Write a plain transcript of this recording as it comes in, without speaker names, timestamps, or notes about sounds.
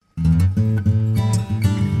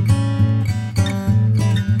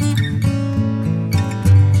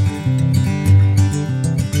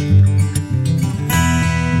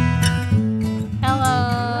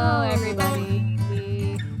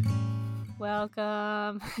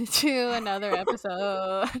welcome to another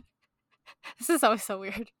episode. This is always so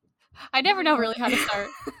weird. I never know really how to start.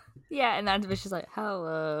 Yeah, and then it's just like,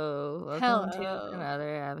 hello, welcome to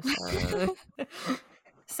another episode.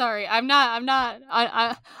 Sorry, I'm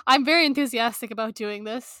very enthusiastic about doing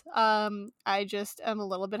this. I just am a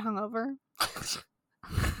little bit hungover.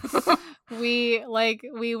 we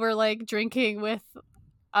were like drinking with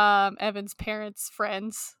Evan's parents'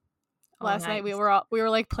 friends last night. We were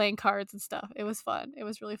like playing cards and stuff. It was fun. It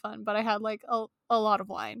was really fun. But I had like a lot of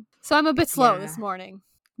wine, so I'm a bit slow this morning.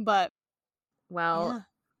 But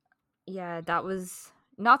yeah, that was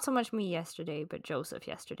not so much me yesterday, but Joseph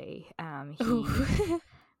yesterday.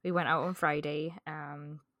 We went out on Friday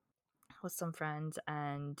with some friends,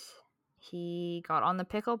 and he got on the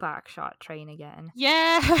pickleback shot train again.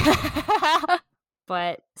 Yeah.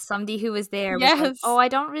 But somebody who was there was like, oh, I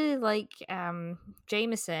don't really like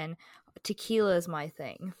Jameson. Tequila is my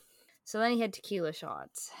thing. So then he had tequila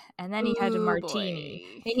shots, and then he had a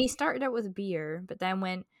martini. And he started out with beer, but then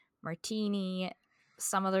went martini,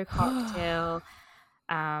 some other cocktail.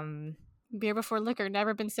 Beer before liquor,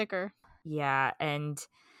 never been sicker. Yeah, and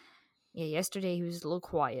yesterday he was a little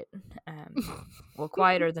quiet. Well,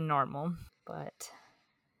 quieter than normal, but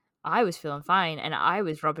I was feeling fine, and I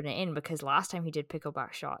was rubbing it in because last time he did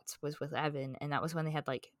pickleback shots was with Evan, and that was when they had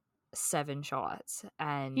like 7 shots,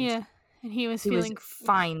 and he was feeling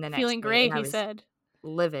fine the next day. Feeling great, he said.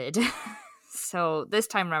 Livid. So this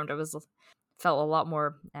time around, I felt a lot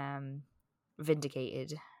more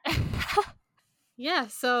vindicated. Yeah.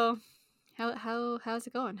 So how's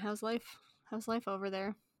it going? How's life? How's life over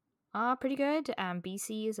there? Pretty good.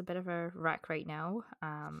 BC is a bit of a wreck right now.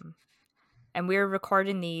 And we're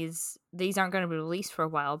recording these. These aren't going to be released for a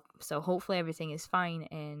while, so hopefully everything is fine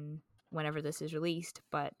in whenever this is released.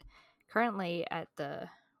 But currently at the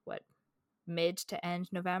mid to end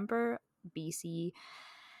November, BC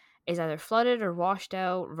is either flooded or washed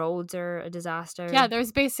out. Roads are a disaster. Yeah,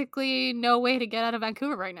 there's basically no way to get out of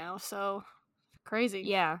Vancouver right now, so crazy.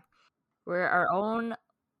 Yeah, we're our own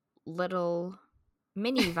little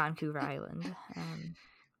mini Vancouver island,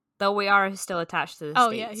 though we are still attached to the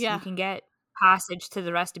states. Yeah. You can get passage to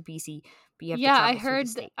the rest of BC, but you have to travel through the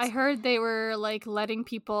states. I heard they were like letting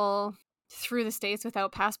people through the states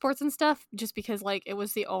without passports and stuff, just because like it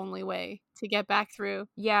was the only way to get back through.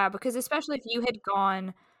 Yeah, because especially if you had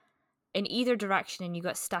gone in either direction and you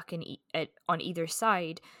got stuck on either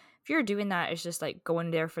side, if you're doing that, it's just like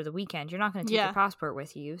going there for the weekend. You're not going to take your passport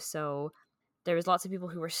with you, so there was lots of people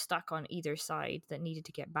who were stuck on either side that needed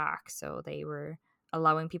to get back, so they were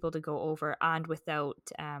allowing people to go over and without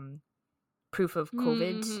proof of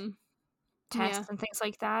COVID tests and things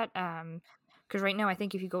like that. Because right now, I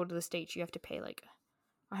think if you go to the States, you have to pay like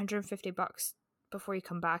 $150 before you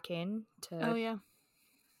come back in to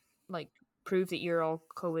like prove that you're all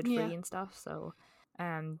COVID free and stuff. So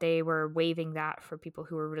they were waiving that for people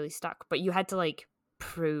who were really stuck, but you had to like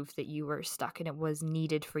prove that you were stuck and it was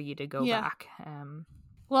needed for you to go back.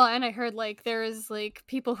 Well, and I heard like there's like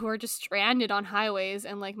people who are just stranded on highways,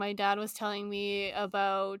 and like my dad was telling me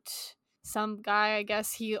about some guy, I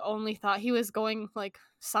guess he only thought he was going like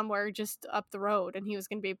somewhere just up the road and he was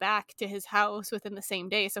going to be back to his house within the same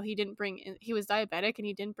day, so he was diabetic and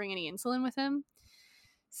he didn't bring any insulin with him,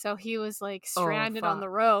 so he was like stranded on the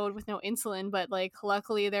road with no insulin. But like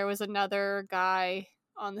luckily there was another guy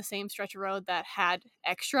on the same stretch of road that had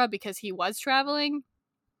extra because he was traveling,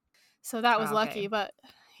 so that was lucky. But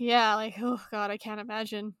yeah, like, oh god, I can't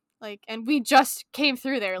imagine. Like, and we just came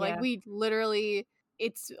through there, like we literally,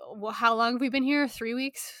 it's, how long have we been here? 3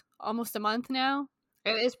 weeks, almost a month now.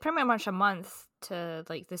 It's pretty much a month to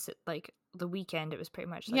like this, like the weekend. It was pretty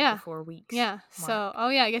much like the 4 weeks. Yeah. Mark. So,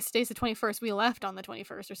 I guess today's the 21st. We left on the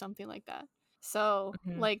 21st or something like that. So,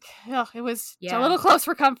 like, it was a little close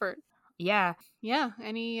for comfort. Yeah. Yeah.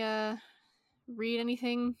 Any read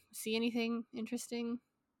anything? See anything interesting?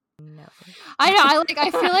 No. I know.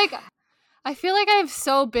 I feel like I'm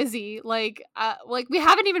so busy. Like we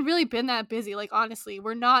haven't even really been that busy. Like, honestly,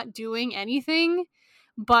 we're not doing anything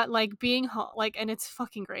but like being home. Like, and it's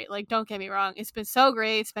fucking great. Like, don't get me wrong. It's been so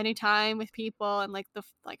great spending time with people and like the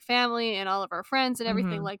like family and all of our friends and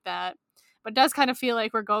everything like that. But it does kind of feel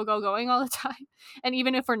like we're going all the time. And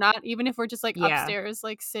even if we're not, even if we're just like upstairs,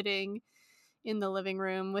 like sitting in the living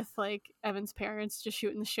room with like Evan's parents just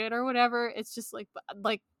shooting the shit or whatever, it's just like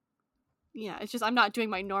yeah, it's just I'm not doing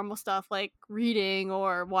my normal stuff like reading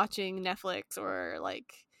or watching Netflix or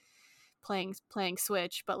like playing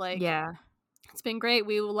Switch, but like it's been great.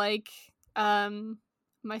 We like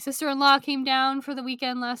my sister-in-law came down for the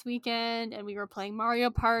weekend last weekend and we were playing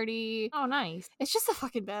Mario Party. Oh, nice. It's just the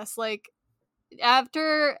fucking best. Like,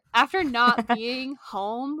 after not being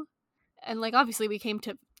home, and like obviously we came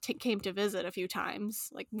to visit a few times,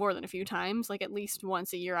 like more than a few times, like at least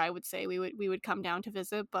once a year I would say we would come down to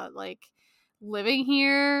visit, but like living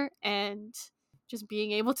here and just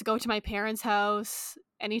being able to go to my parents' house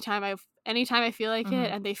anytime I feel like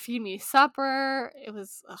it, and they feed me supper,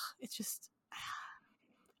 it's just.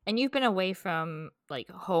 And you've been away from like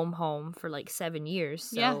home for like 7 years,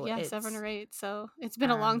 so yeah, it's 7 or 8, so it's been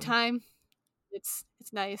a long time. It's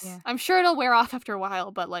nice. Yeah. I'm sure it'll wear off after a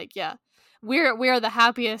while, but like, yeah, we're the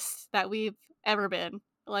happiest that we've ever been.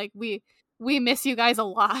 Like we miss you guys a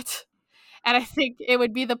lot, and I think it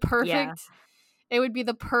would be the perfect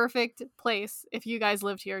place if you guys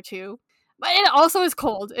lived here too. But it also is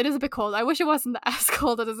cold. It is a bit cold. I wish it wasn't as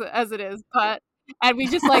cold as it is, but and we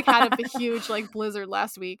just like had a huge like blizzard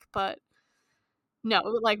last week, but no,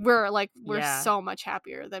 we're so much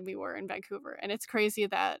happier than we were in Vancouver, and it's crazy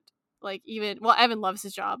that like even Evan loves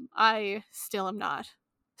his job. I still am not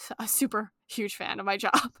a super huge fan of my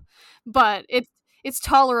job, but it's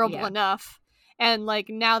tolerable enough. And like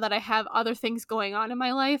now that I have other things going on in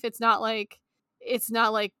my life, it's not like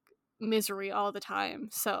misery all the time.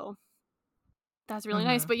 So that's really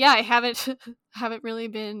nice. But yeah, I haven't really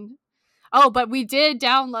been. Oh, but we did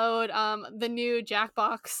download the new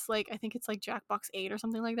Jackbox, like I think it's like Jackbox 8 or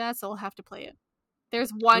something like that, so we'll have to play it.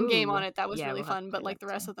 There's one game on it that was really fun, but like the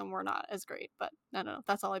rest of them were not as great. But no,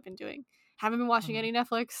 that's all I've been doing. Haven't been watching any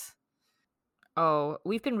Netflix. Oh,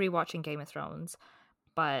 we've been rewatching Game of Thrones,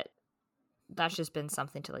 but that's just been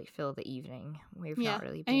something to like fill the evening. We've not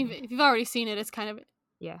really been. And if you've already seen it, it's kind of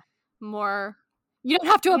more. You don't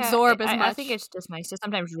have to absorb as much. I think it's just nice to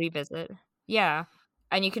sometimes revisit. Yeah.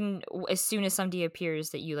 And you can, as soon as somebody appears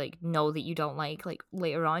that you like know that you don't like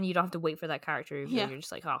later on, you don't have to wait for that character to reveal. You're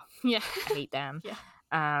just like, oh, I hate them.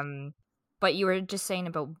 But you were just saying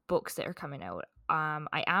about books that are coming out.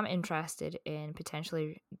 I am interested in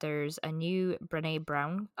potentially. There's a new Brené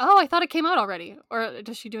Brown. Oh, I thought it came out already, or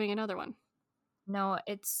is she doing another one? No,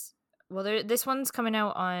 it's this one's coming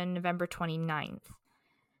out on November 29th.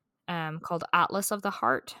 Called Atlas of the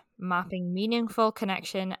Heart, Mapping Meaningful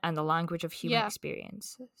Connection and the Language of Human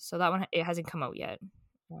Experience. So that one, it hasn't come out yet.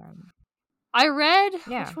 I read,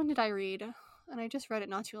 which one did I read? And I just read it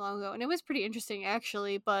not too long ago, and it was pretty interesting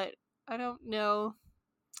actually, but I don't know,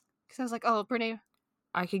 because I was like, oh, Brene.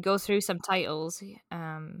 I could go through some titles.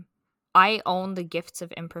 I own The Gifts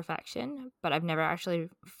of Imperfection, but I've never actually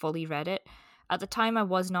fully read it. At the time, I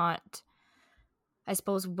was not, I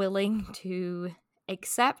suppose, willing to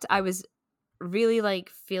accept. I was really like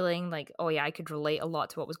feeling like, oh yeah, I could relate a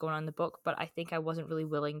lot to what was going on in the book, but I think I wasn't really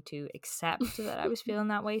willing to accept that I was feeling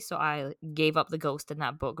that way, so I gave up the ghost in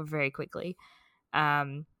that book very quickly.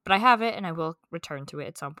 But I have it and I will return to it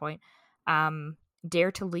at some point.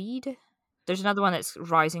 Dare to Lead, there's another one that's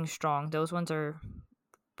Rising Strong. Those ones are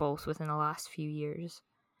both within the last few years.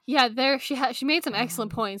 Yeah, she made some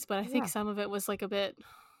excellent points, but I think some of it was like a bit,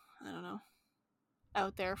 I don't know,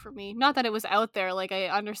 out there for me. Not that it was out there, like I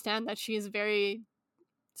understand that she is very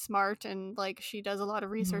smart and like she does a lot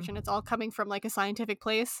of research and it's all coming from like a scientific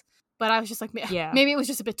place, but I was just like, maybe it was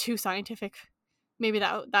just a bit too scientific. Maybe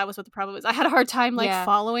that was what the problem was. I had a hard time like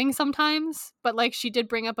following sometimes, but like she did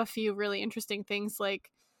bring up a few really interesting things, like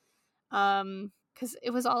because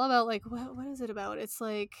it was all about like what is it about? It's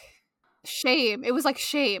like shame. It was like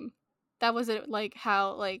shame. That was it, like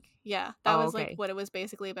how like that was like what it was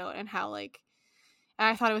basically about, and how like, and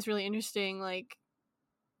I thought it was really interesting, like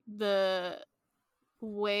the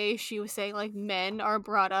way she was saying like men are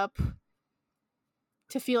brought up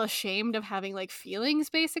to feel ashamed of having like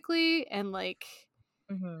feelings basically, and like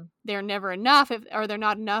they're never enough or they're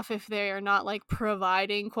not enough if they are not like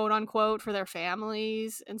providing, quote unquote, for their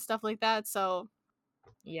families and stuff like that. So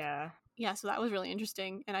so that was really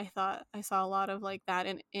interesting, and I thought I saw a lot of like that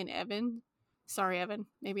in Evan. Sorry, Evan,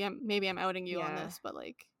 maybe I'm outing you on this, but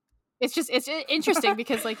like it's interesting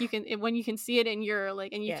because like you can, when you can see it in your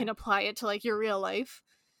like, and you can apply it to like your real life.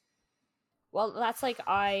 Well, that's like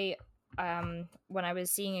when I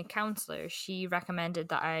was seeing a counselor, she recommended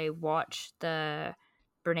that I watch the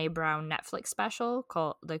Brené Brown Netflix special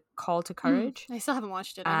called The Call to Courage. I still haven't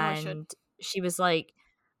watched it. I know I should. She was like,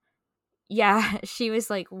 she was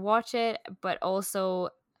like, watch it, but also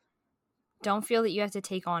don't feel that you have to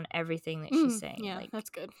take on everything that she's saying. Yeah, like,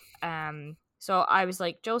 that's good. So I was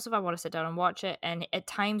like, Joseph, I want to sit down and watch it. And at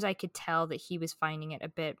times I could tell that he was finding it a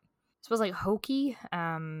bit, I suppose, like hokey,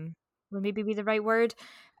 would maybe be the right word.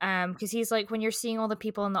 Because he's like, when you're seeing all the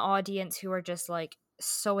people in the audience who are just like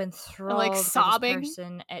so enthralled, like sobbing, by this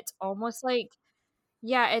person, it's almost like,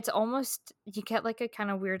 it's almost, you get like a kind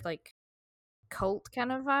of weird like cult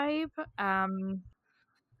kind of vibe.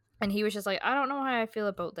 And he was just like, I don't know how I feel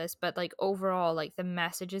about this, but like overall, like the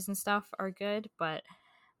messages and stuff are good, but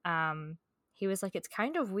he was like, it's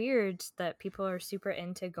kind of weird that people are super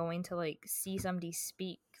into going to like see somebody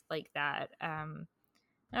speak like that. And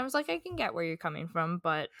I was like, I can get where you're coming from,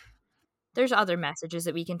 but there's other messages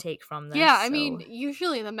that we can take from this. Yeah, I mean,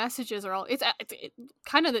 usually the messages are all it's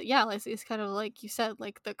kind of it's kind of like you said,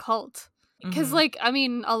 like the cult, because like I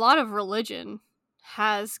mean, a lot of religion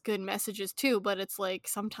has good messages too, but it's like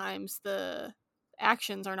sometimes the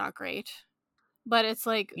actions are not great. But it's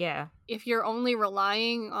like, yeah, if you're only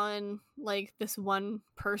relying on like this one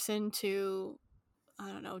person to, I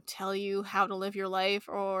don't know, tell you how to live your life,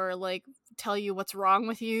 or like tell you what's wrong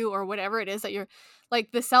with you, or whatever it is that you're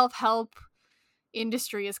like, the self-help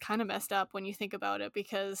industry is kind of messed up when you think about it,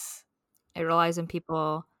 because it relies on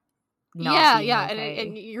people not being okay.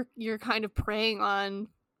 and you're kind of preying on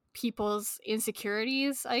people's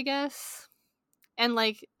insecurities, I guess. And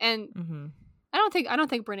like, and I don't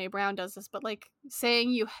think Brene Brown does this, but like saying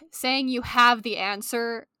you have the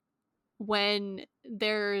answer when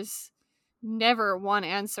there's never one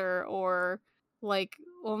answer, or like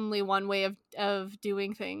only one way of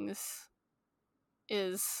doing things,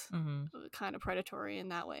 is kind of predatory in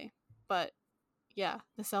that way. But yeah,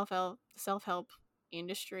 the self-help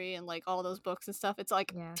industry and like all those books and stuff, it's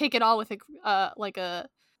like, take it all with a like a,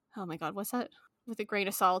 oh my god, what's that, with a grain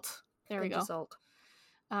of salt. There we go. Salt.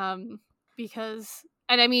 Because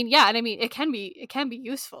and I mean it can be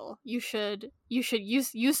useful. You should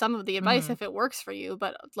use some of the advice if it works for you,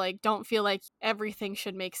 but like don't feel like everything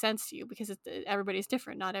should make sense to you, because everybody's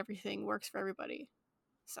different. Not everything works for everybody.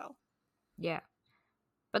 So yeah,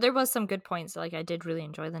 but there was some good points. Like I did really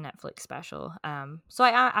enjoy the Netflix special. So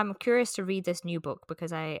I'm curious to read this new book,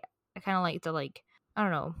 because I kind of like the, like, I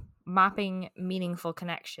don't know, mapping meaningful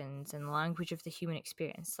connections and the language of the human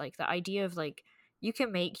experience. Like the idea of like, you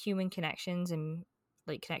can make human connections and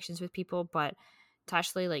like connections with people, but to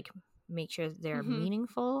actually like make sure they're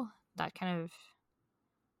meaningful, that kind of,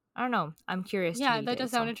 I don't know, I'm curious to read that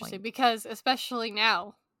does sound interesting, because especially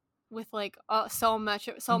now with like so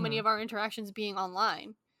many of our interactions being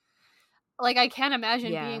online, like I can't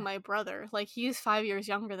imagine being my brother. Like he's 5 years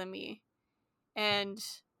younger than me, and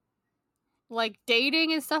like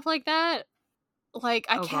dating and stuff like that, like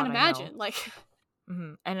I can't imagine. Like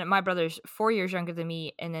and my brother's 4 years younger than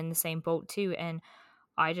me and in the same boat too, and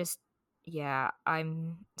I just,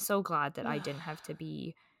 I'm so glad that I didn't have to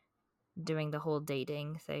be doing the whole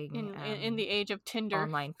dating thing in the age of Tinder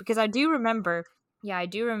online, because I do remember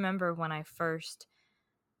when I first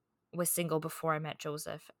was single before I met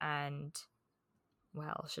Joseph. And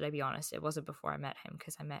well, should I be honest, it wasn't before I met him,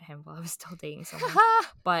 because I met him while I was still dating someone.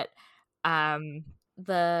 But I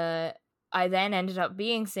then ended up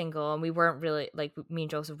being single, and we weren't really, like, me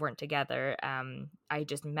and Joseph weren't together. I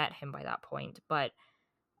just met him by that point. But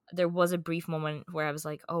there was a brief moment where I was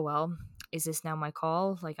like, oh well, is this now my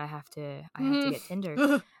call? Like I have to get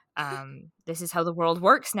Tinder. This is how the world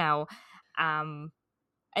works now. And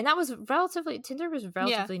that was Tinder was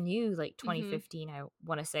relatively new, like 2015, I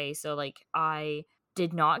want to say. So like I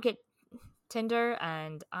did not get Tinder,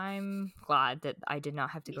 and I'm glad that I did not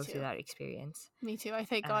have to go through that experience. Me too. I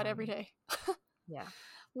thank God every day. Yeah.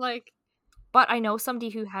 Like, but I know somebody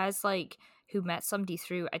who has like, who met somebody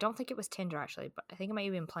through, I don't think it was Tinder actually, but I think it might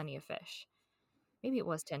have been Plenty of Fish. Maybe it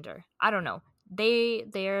was Tinder. I don't know.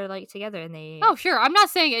 They're like together, and they. Oh sure, I'm not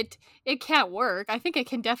saying it can't work. I think it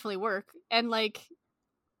can definitely work, and like.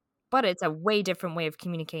 But it's a way different way of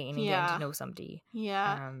communicating and getting to know somebody.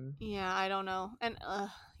 Yeah. I don't know, and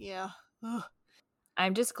yeah. Ugh.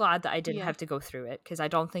 I'm just glad that I didn't have to go through it, because I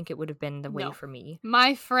don't think it would have been the way for me.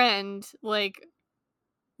 My friend, like,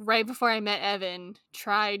 right before I met Evan,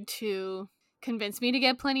 tried to convince me to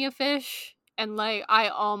get Plenty of Fish, and like I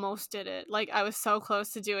almost did it. Like I was so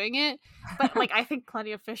close to doing it, but like I think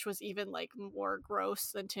Plenty of Fish was even like more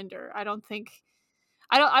gross than Tinder. I don't think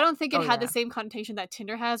it had the same connotation that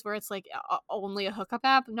Tinder has, where it's like only a hookup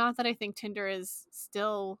app. Not that I think Tinder is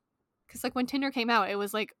still, because like when Tinder came out, it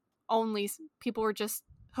was like only people were just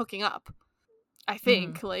hooking up. I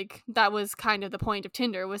think like that was kind of the point of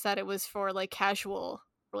Tinder, was that it was for like casual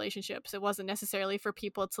relationships. It wasn't necessarily for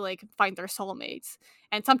people to like find their soulmates,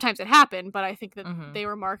 and sometimes it happened, but I think that they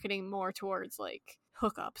were marketing more towards like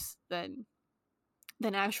hookups than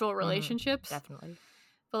actual relationships. Definitely.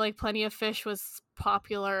 But like Plenty of Fish was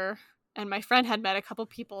popular, and my friend had met a couple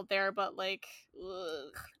people there, but like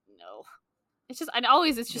no, it's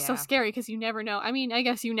just so scary, because you never know. I mean, I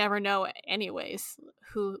guess you never know anyways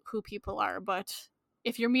who people are, but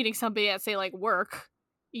if you're meeting somebody at, say, like work,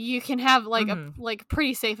 you can have like a like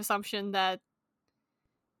pretty safe assumption that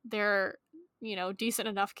they're, decent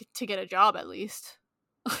enough to get a job at least.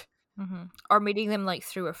 Mm-hmm. Or meeting them like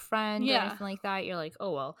through a friend or Yeah. anything like that. You're like,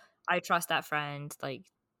 oh well, I trust that friend. Like,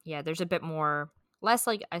 yeah, there's a bit more, less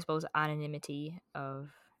like, I suppose, anonymity of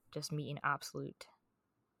just meeting absolute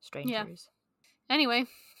strangers. Anyway,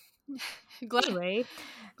 glad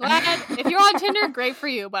if you're on Tinder, great for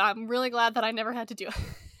you, but I'm really glad that I never had to do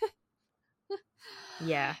it.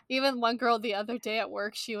 Yeah. Even one girl the other day at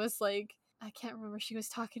work, she was like, I can't remember, she was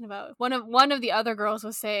talking about, one of the other girls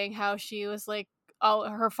was saying how she was like,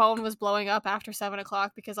 her phone was blowing up after 7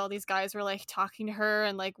 o'clock because all these guys were like talking to her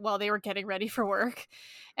and like while they were getting ready for work.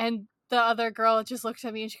 And the other girl just looked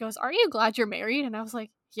at me and she goes, "Aren't you glad you're married?" And I was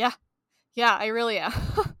like, yeah, I really am.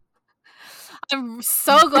 I'm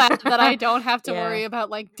so glad that I don't have to worry about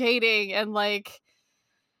like dating and like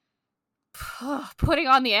putting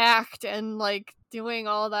on the act and like doing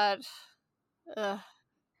all that.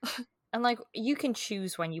 And like, you can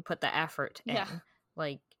choose when you put the effort in. Yeah.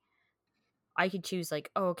 Like, I could choose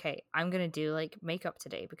like, oh, okay, I'm gonna do like makeup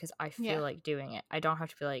today because I feel like doing it. I don't have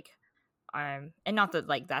to be like, and not that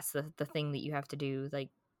like that's the thing that you have to do, like,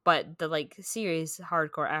 but the like serious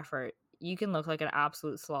hardcore effort, you can look like an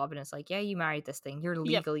absolute slob and it's like, yeah, you married this thing, you're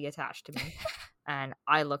legally attached to me, and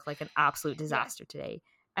I look like an absolute disaster today,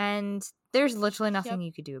 and there's literally nothing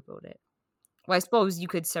you could do about it. Well, I suppose you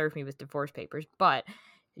could serve me with divorce papers, but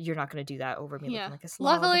you're not going to do that over me looking like a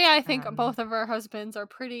slob. Luckily, I think both of our husbands are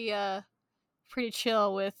pretty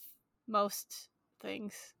chill with most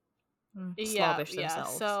things. Slobbish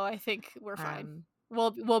themselves. So I think we're fine.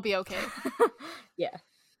 We'll be okay.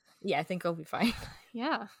 Yeah, I think we'll be fine.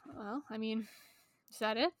 Yeah. Well, I mean, is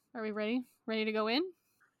that it? Are we ready to go in?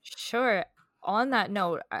 Sure. On that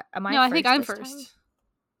note, am I? No, I think I'm first.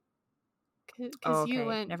 Because you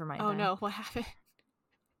went. Never mind. Oh no, what happened?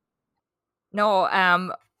 No,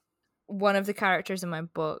 one of the characters in my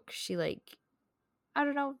book, she like, I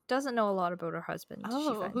don't know, doesn't know a lot about her husband. She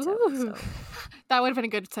finds out, so. That would have been a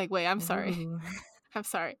good segue. I'm sorry. I'm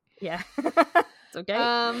sorry. Yeah. It's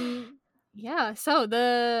okay. Yeah, so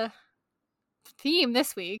the theme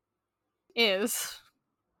this week is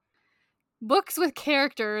books with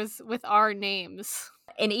characters with our names.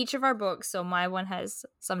 In each of our books, so my one has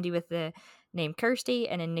somebody with the name Kirsty,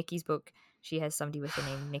 and in Nikki's book, she has somebody with the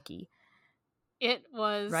name Nikki. It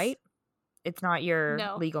was... Right? It's not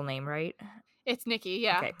your legal name, right? It's Nikki,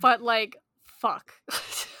 yeah. Okay. But, like, fuck.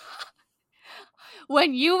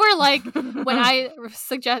 When you were like, when I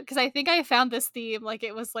suggest, because I think I found this theme, like,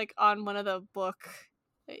 it was, like, on one of the book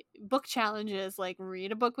challenges, like,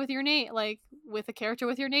 read a book with your name, like, with a character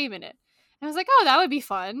with your name in it. And I was like, oh, that would be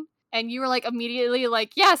fun. And you were, like, immediately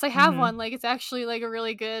like, yes, I have one. Like, it's actually, like, a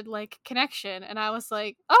really good, like, connection. And I was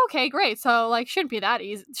like, oh, okay, great. So, like, shouldn't be that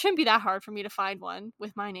easy. Shouldn't be that hard for me to find one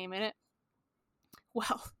with my name in it.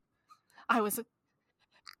 Well, I was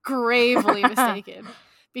gravely mistaken.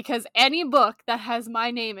 Because any book that has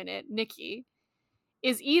my name in it, Nikki,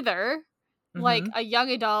 is either, like, a young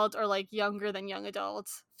adult or, like, younger than young adult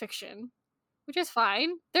fiction. Which is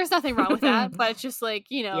fine. There's nothing wrong with that. But it's just, like,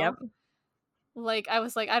 you know... Yep. Like, I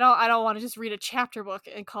was like, I don't want to just read a chapter book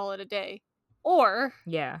and call it a day. Or,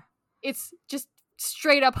 it's just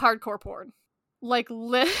straight up hardcore porn. Like,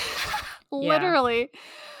 literally.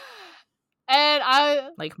 And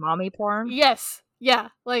I... Like mommy porn? Yes. Yeah.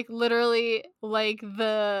 Like, literally, like,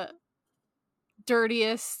 the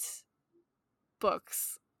dirtiest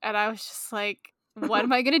books. And I was just like, what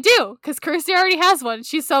am I going to do? Because Kirsty already has one.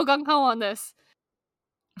 She's so gung-ho on this.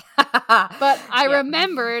 But I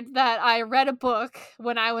remembered that I read a book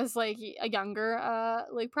when I was like a younger,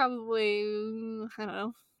 like probably, I don't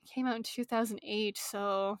know, came out in 2008.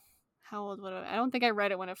 So how old would I don't think I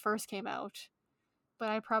read it when it first came out, but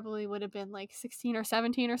I probably would have been like 16 or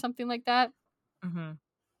 17 or something like that. Mm-hmm.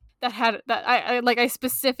 I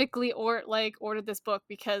specifically ordered this book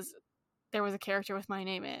because there was a character with my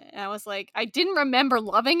name in it, and I was like, I didn't remember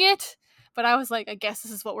loving it, but I was like, I guess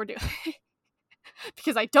this is what we're doing.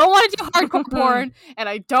 Because I don't want to do hardcore porn and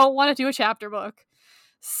I don't want to do a chapter book.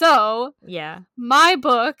 So, my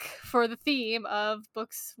book for the theme of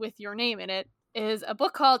books with your name in it is a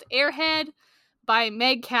book called Airhead by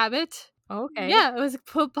Meg Cabot. Okay. Yeah, it was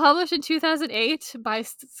published in 2008 by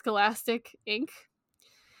Scholastic Inc.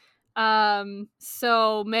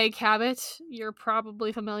 So Meg Cabot, you're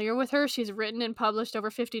probably familiar with her. She's written and published over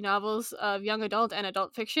 50 novels of young adult and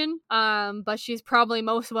adult fiction. But she's probably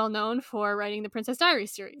most well known for writing the Princess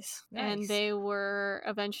Diaries series. Nice. And they were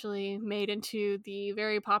eventually made into the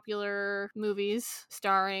very popular movies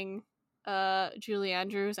starring Julie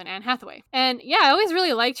Andrews and Anne Hathaway. And yeah, I always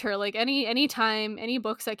really liked her. Like anytime any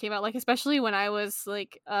books that came out, like especially when I was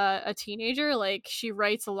like a teenager, like she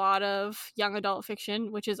writes a lot of young adult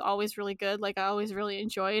fiction, which is always really good. Like I always really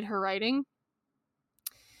enjoyed her writing.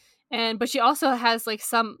 But she also has like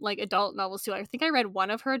some like adult novels too. I think I read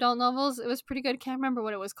one of her adult novels. It was pretty good. Can't remember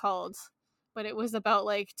what it was called, but it was about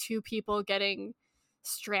like two people getting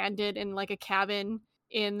stranded in like a cabin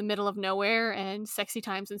in the middle of nowhere and sexy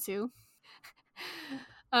times ensue.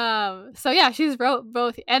 So yeah, she's wrote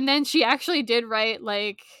both, and then she actually did write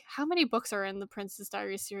like, how many books are in the Princess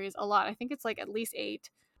Diaries series? A lot. I think it's like at least 8.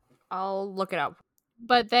 I'll look it up.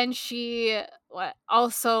 But then she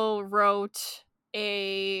also wrote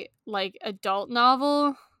a like adult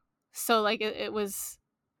novel, so like it was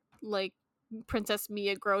like Princess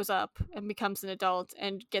Mia grows up and becomes an adult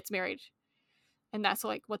and gets married, and that's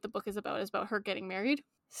like what the book is about her getting married.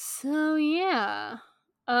 So yeah,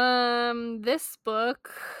 this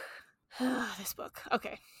book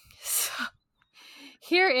okay, so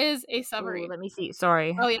here is a summary. Ooh, let me see,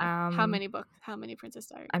 sorry. Oh yeah, how many Princess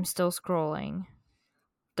Diaries? I'm still scrolling.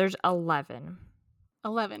 There's 11,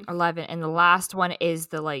 11, and the last one is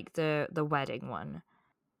the wedding one.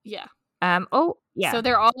 Yeah. Oh yeah, so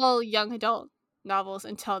they're all young adult novels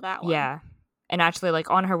until that one. Yeah, and actually like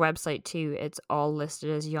on her website too, it's all listed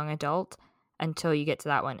as young adult until you get to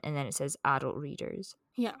that one, and then it says adult readers.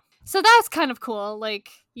 Yeah, so that's kind of cool. Like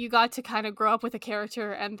you got to kind of grow up with a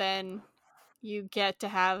character, and then you get to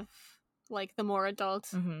have like the more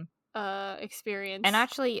adult experience. And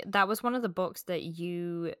actually that was one of the books that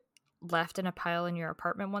you left in a pile in your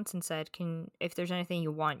apartment once and said, if there's anything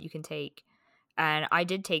you want, you can take. And I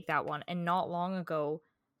did take that one, and not long ago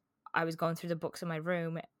I was going through the books in my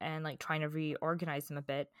room and like trying to reorganize them a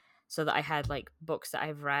bit so that I had like books that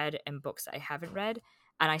I've read and books that I haven't read,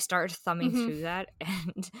 and I started thumbing through that,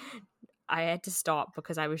 and I had to stop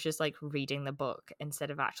because I was just like reading the book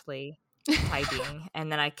instead of actually typing.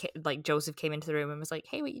 And then like Joseph came into the room and was like,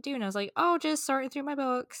 "Hey, what you doing?" I was like, "Oh, just sorting through my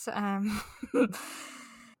books."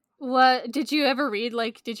 What did you ever read?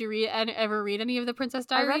 Like, did you ever read any of the Princess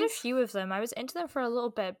Diaries? I read a few of them. I was into them for a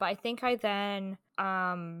little bit, but I think I then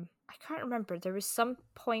I can't remember. There was some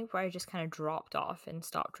point where I just kind of dropped off and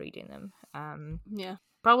stopped reading them. Yeah,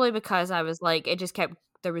 probably because I was like, it just kept,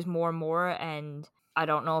 there was more and more, and I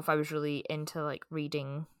don't know if I was really into like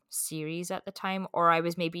reading series at the time, or I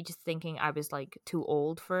was maybe just thinking I was like too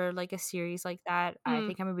old for like a series like that. I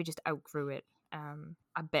think I maybe just outgrew it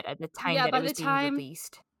a bit at the time that it was being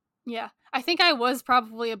released. Yeah, I think I was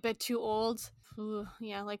probably a bit too old. Ooh,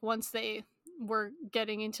 yeah, like once they were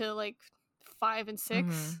getting into like 5 and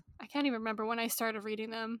 6, I can't even remember when I started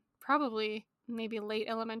reading them. Probably maybe late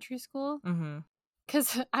elementary school.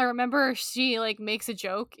 Because I remember she like makes a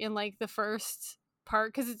joke in like the first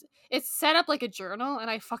part, because it's set up like a journal,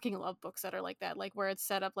 and I fucking love books that are like that, like where it's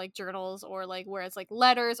set up like journals, or like where it's like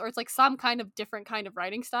letters, or it's like some kind of different kind of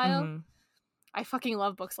writing style. I fucking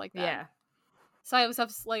love books like that. Yeah. So I was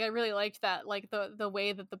like, I really liked that, like the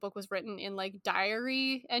way that the book was written in like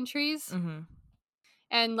diary entries.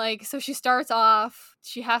 And like, so she starts off,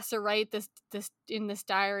 she has to write this in this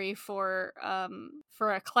diary for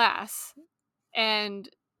a class, and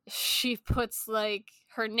she puts like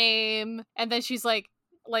her name, and then she's like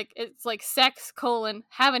it's like sex :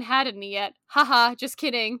 haven't had any yet, haha, just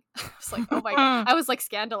kidding. I was like, oh my god. I was like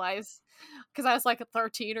scandalized because I was like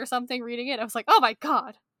 13 or something reading it. I was like, oh my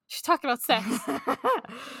god, she's talking about sex.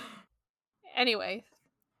 Anyway,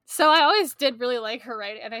 so I always did really like her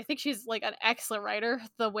writing, and I think she's like an excellent writer.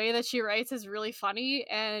 The way that she writes is really funny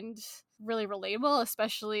and really relatable,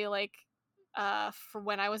 especially like for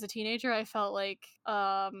when I was a teenager. I felt like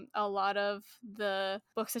a lot of the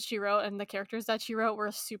books that she wrote and the characters that she wrote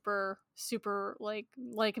were super like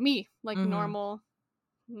me, like normal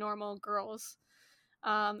girls.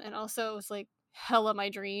 And also it was like hella my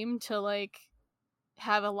dream to like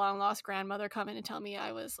have a long lost grandmother come in and tell me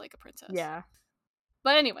I was like a princess. Yeah.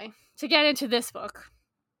 But anyway, to get into this book,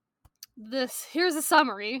 here's a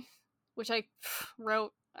summary, which I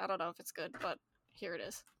wrote. I don't know if it's good, but here it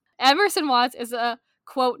is. Emerson Watts is a,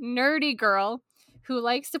 quote, nerdy girl who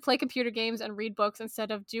likes to play computer games and read books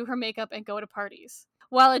instead of do her makeup and go to parties.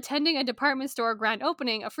 While attending a department store grand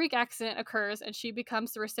opening, a freak accident occurs and she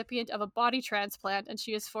becomes the recipient of a body transplant, and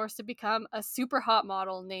she is forced to become a super hot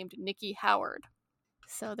model named Nikki Howard.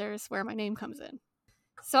 So there's where my name comes in.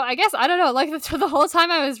 So I guess, I don't know, like the whole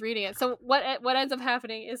time I was reading it. So what ends up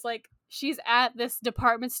happening is like she's at this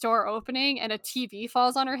department store opening and a TV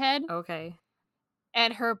falls on her head. Okay.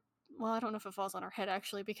 And I don't know if it falls on her head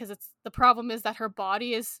actually, because the problem is that her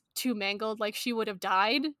body is too mangled. Like she would have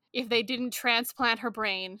died if they didn't transplant her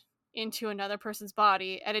brain into another person's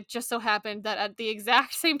body, and it just so happened that at the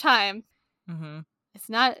exact same time, it's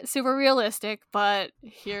not super realistic, but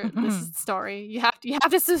here, this is the story. You have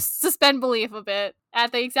to suspend belief a bit.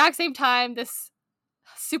 At the exact same time, this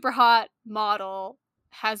super hot model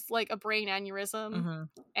has like a brain aneurysm,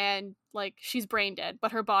 and like she's brain dead,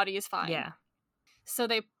 but her body is fine. Yeah. So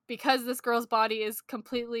because this girl's body is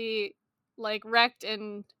completely like wrecked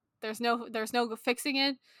and there's no fixing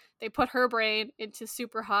it, they put her brain into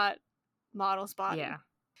super hot model's body. Yeah.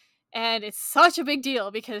 And it's such a big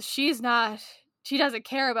deal because she doesn't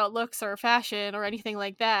care about looks or fashion or anything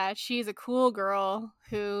like that. She's a cool girl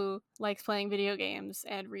who likes playing video games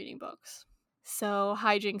and reading books. So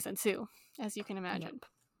hijinks ensue, as you can imagine. Yep.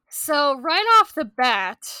 So right off the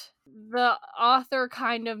bat, the author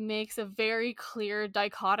kind of makes a very clear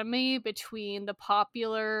dichotomy between the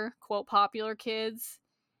popular, quote, popular kids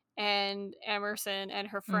and Emerson and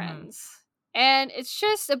her friends. And it's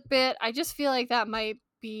just a bit, I just feel like that might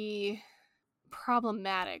be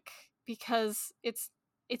problematic because it's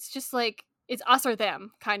just like, it's us or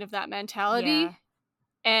them kind of that mentality. Yeah.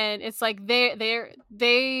 And it's like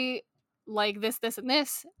they like this, and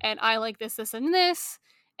this, and I like this, and this,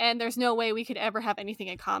 and there's no way we could ever have anything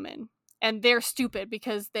in common. And they're stupid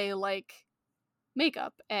because they like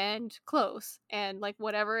makeup and clothes and like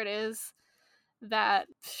whatever it is that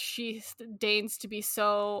she deigns to be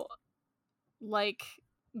so like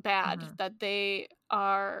bad that they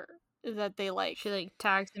like. She like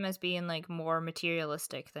tags them as being like more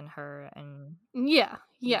materialistic than her, and yeah.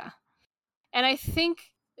 And I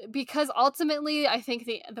think because ultimately I think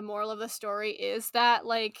the moral of the story is that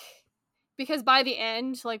like, because by the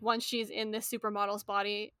end, like once she's in this supermodel's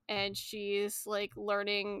body and she's like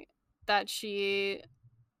learning that she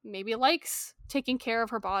maybe likes taking care of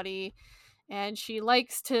her body and she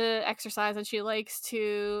likes to exercise and she likes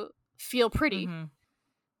to feel pretty.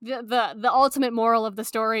 The ultimate moral of the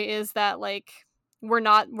story is that like we're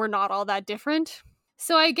not all that different.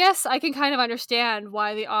 So I guess I can kind of understand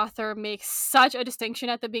why the author makes such a distinction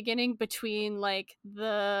at the beginning between like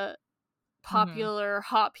the popular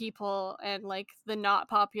hot people and like the not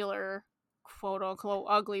popular quote unquote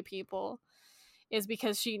ugly people, is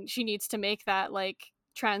because she needs to make that like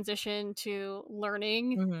transition to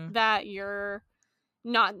learning that you're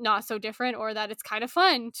not so different, or that it's kind of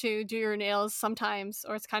fun to do your nails sometimes,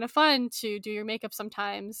 or it's kind of fun to do your makeup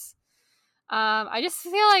sometimes. I just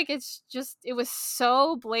feel like it was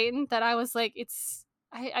so blatant that I was like,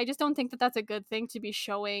 I just don't think that that's a good thing to be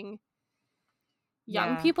showing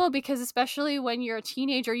young people, because especially when you're a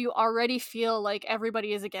teenager, you already feel like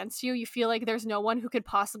everybody is against you. You feel like there's no one who could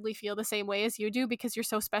possibly feel the same way as you do because you're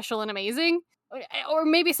so special and amazing. Or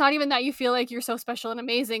maybe it's not even that you feel like you're so special and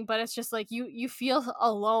amazing, but it's just like you feel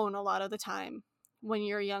alone a lot of the time when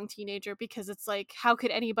you're a young teenager, because it's like, how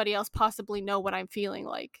could anybody else possibly know what I'm feeling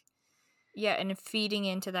like? Yeah, and feeding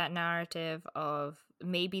into that narrative of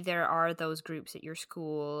maybe there are those groups at your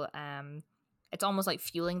school, it's almost like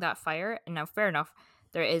fueling that fire. And now, fair enough,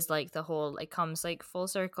 there is like the whole, it comes like full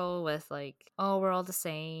circle with like, oh, we're all the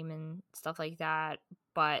same and stuff like that.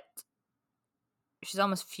 But she's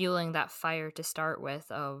almost fueling that fire to start with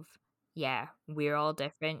of, yeah, we're all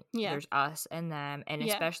different. Yeah. There's us and them. And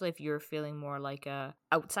especially if you're feeling more like a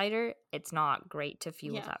outsider, it's not great to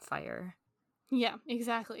fuel that fire. Yeah,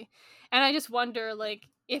 exactly. And I just wonder, like,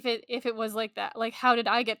 if it was like that, like, how did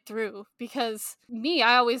I get through? Because me,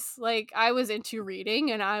 I always, like, I was into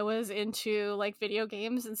reading and I was into, like, video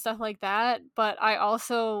games and stuff like that. But I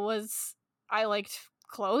also I liked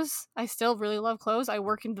clothes. I still really love clothes. I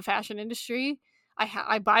work in the fashion industry.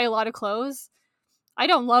 I buy a lot of clothes. I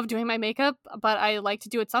don't love doing my makeup, but I like to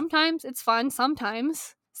do it sometimes. It's fun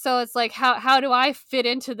sometimes. So it's like, how do I fit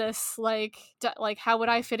into this? Like, how would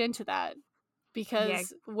I fit into that?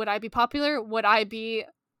 Because would I be popular? Would I be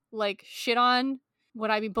like shit on? Would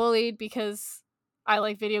I be bullied because I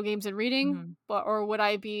like video games and reading? Or would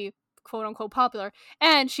I be quote unquote popular?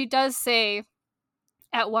 And she does say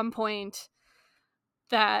at one point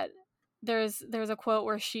that there's a quote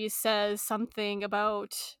where she says something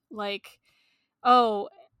about like, oh,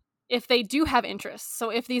 if they do have interests, so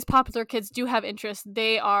if these popular kids do have interests,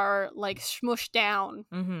 they are like smushed down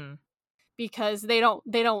because they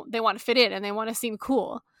want to fit in and they want to seem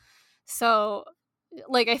cool. So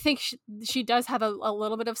like, I think she does have a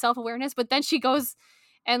little bit of self-awareness, but then she goes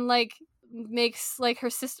and like makes like her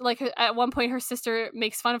sister, like at one point her sister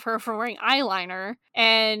makes fun of her for wearing eyeliner,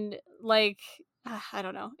 and like I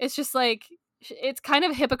don't know, it's just like, it's kind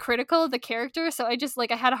of hypocritical, the character. So I just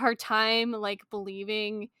like, I had a hard time like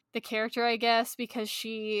believing the character, I guess, because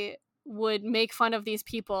she would make fun of these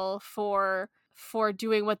people for for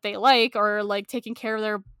doing what they like, or like taking care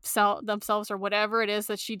of themselves, or whatever it is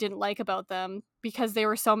that she didn't like about them because they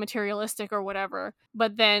were so materialistic or whatever.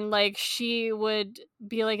 But then like she would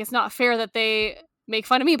be like, it's not fair that they make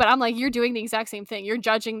fun of me, but I'm like, you're doing the exact same thing. You're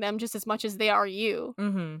judging them just as much as they are you.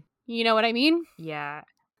 Mm-hmm. You know what I mean? Yeah.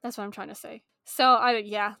 That's what I'm trying to say. So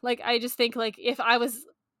I just think like if I was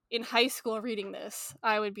in high school reading this,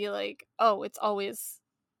 I would be like, oh, it's always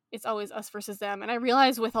us versus them. And I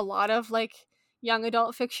realize with a lot of like young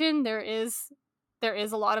adult fiction, there is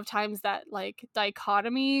a lot of times that like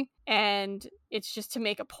dichotomy, and it's just to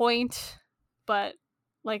make a point. But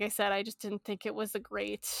like I said, I just didn't think it was a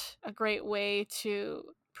great way to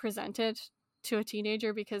present it to a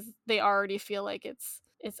teenager, because they already feel like it's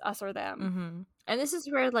us or them. Mm-hmm. And this is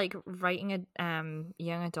where like writing a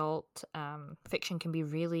young adult fiction can be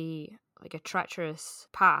really like a treacherous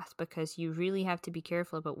path, because you really have to be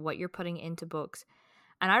careful about what you're putting into books.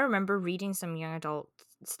 And I remember reading some young adult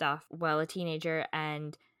stuff while a teenager,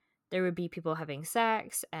 and there would be people having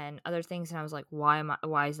sex and other things, and I was like,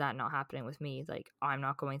 why is that not happening with me? Like, I'm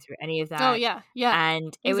not going through any of that. Oh yeah,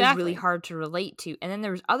 And it was exactly. really hard to relate to. And then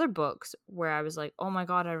there was other books where I was like, oh my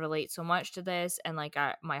god, I relate so much to this, and like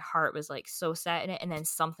my heart was like so set in it, and then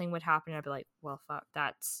something would happen and I'd be like, well fuck,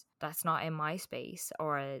 that's not in my space,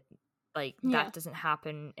 or like that doesn't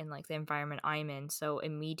happen in like the environment I'm in. So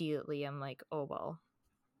immediately I'm like, oh well,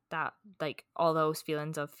 that like all those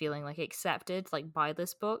feelings of feeling like accepted like by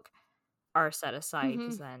this book are set aside,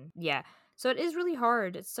 because then so it is really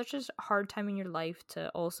hard. It's such a hard time in your life to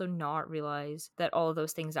also not realize that all of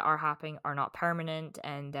those things that are happening are not permanent,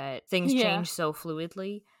 and that things change so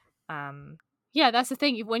fluidly. That's the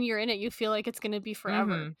thing. When you're in it, you feel like it's going to be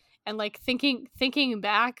forever. Mm-hmm. And like thinking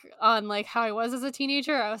back on like how I was as a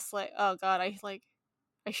teenager, I was like, oh god,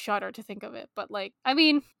 I shudder to think of it. But like, I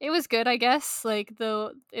mean, it was good, I guess. Like,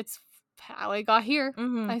 though, it's how I got here,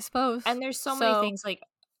 I suppose. And there's so many things like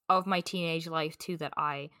of my teenage life too that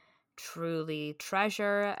I truly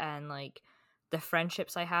treasure, and like the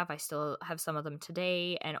friendships I still have some of them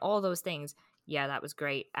today, and all those things. Yeah, that was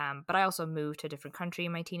great. But I also moved to a different country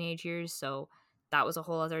in my teenage years, so that was a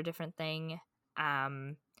whole other different thing.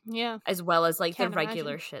 As well as like the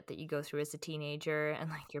regular shit that you go through as a teenager, and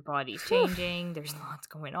like your body's changing. There's lots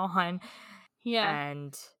going on.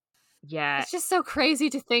 And it's just so crazy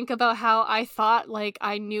to think about how I thought like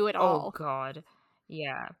I knew it all. Oh god.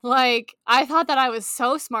 Yeah. Like, I thought that I was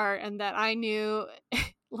so smart and that I knew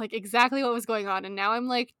like exactly what was going on, and now I'm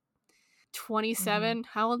like 27.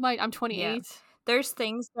 How old am I? I'm 28. Yeah. There's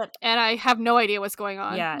things that, and I have no idea what's going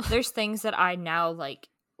on. Yeah, there's things that I now like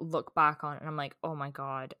look back on and I'm like, oh my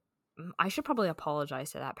god, I should probably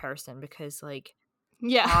apologize to that person, because like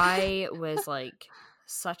I was like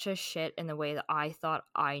such a shit in the way that I thought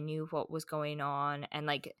I knew what was going on. And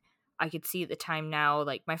like I could see at the time now,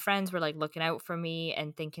 like my friends were like looking out for me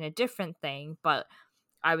and thinking a different thing, but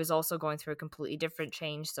I was also going through a completely different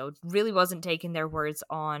change, so really wasn't taking their words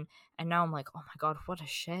on. And now I'm like, oh my god, what a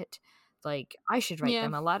shit. Like, I should write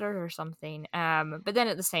them a letter or something. But then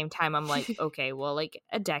at the same time, I'm like, okay, well, like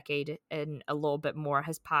a decade and a little bit more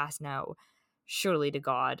has passed now. Surely to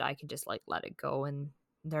God, I can just like let it go, and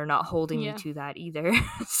they're not holding me to that either.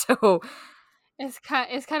 So it's kind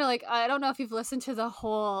of like, I don't know if you've listened to the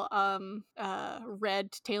whole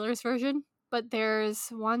Red Taylor's version, but there's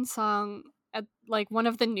one song, like one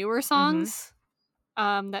of the newer songs.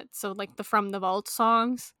 So like the From the Vault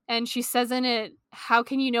songs, and she says in it, how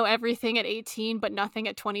can you know everything at 18 but nothing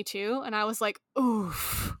at 22? And I was like,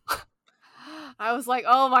 oof. I was like,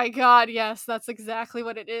 oh my god, yes, that's exactly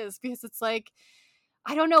what it is. Because it's like,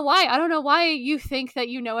 I don't know why you think that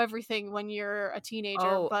you know everything when you're a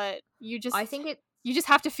teenager, but you just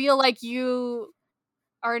have to feel like you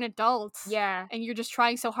are an adult, and you're just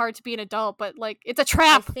trying so hard to be an adult, but like it's a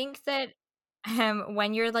trap. I think that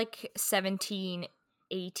when you're like 17,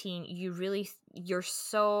 18, you're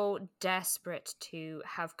so desperate to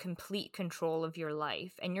have complete control of your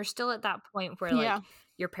life, and you're still at that point where like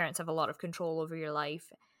your parents have a lot of control over your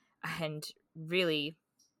life, and really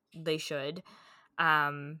they should,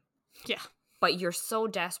 but you're so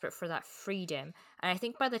desperate for that freedom. And I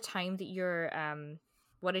think by the time that you're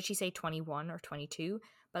what did she say, 21 or 22,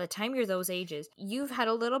 by the time you're those ages, you've had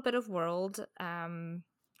a little bit of world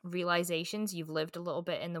realizations, you've lived a little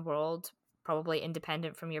bit in the world, probably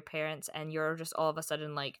independent from your parents, and you're just all of a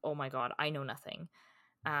sudden like, oh my god, I know nothing.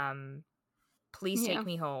 Please take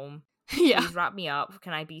me home. Please wrap me up.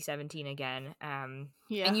 Can I be 17 again? And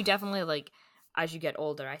you definitely, like, as you get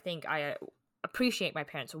older, I think I appreciate my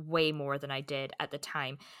parents way more than I did at the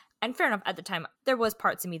time. And fair enough, at the time, there was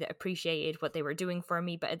parts of me that appreciated what they were doing for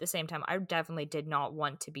me, but at the same time, I definitely did not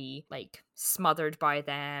want to be, like, smothered by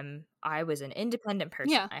them. I was an independent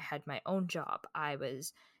person. Yeah. I had my own job. I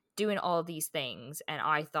was doing all these things, and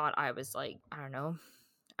I thought I was, like, I don't know.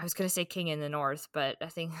 I was going to say King in the North, but I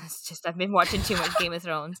think it's just I've been watching too much Game of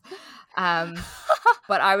Thrones. But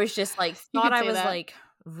I was just, like, thought I was, like,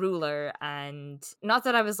 ruler, and not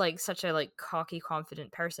that I was, like, such a, like, cocky,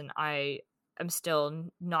 confident person. I'm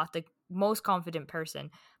still not the most confident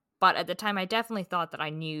person, but at the time I definitely thought that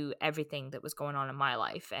I knew everything that was going on in my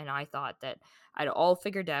life, and I thought that I'd all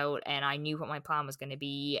figured out, and I knew what my plan was going to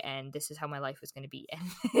be, and this is how my life was going to be. And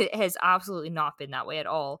it has absolutely not been that way at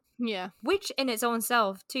all. Yeah. Which in its own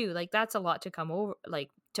self too, like, that's a lot to come over,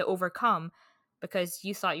 like, to overcome, because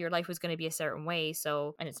you thought your life was going to be a certain way,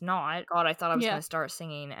 so, and it's not. God, I thought I was going to start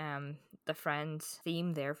singing the Friends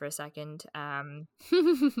theme there for a second.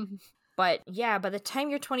 But yeah, by the time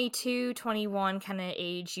you're 22, 21 kind of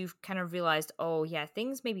age, you've kind of realized, oh yeah,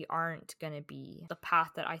 things maybe aren't going to be the path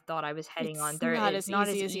that I thought I was heading on. It's not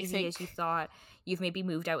as easy as you thought. You've maybe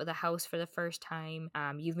moved out of the house for the first time.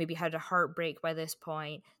 You've maybe had a heartbreak by this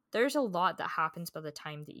point. There's a lot that happens by the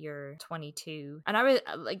time that you're 22. And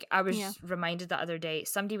I was reminded the other day,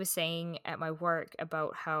 somebody was saying at my work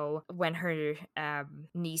about how when her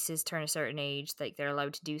nieces turn a certain age, like, they're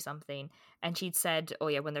allowed to do something. And she'd said, oh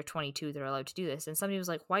yeah, when they're 22, they're allowed to do this. And somebody was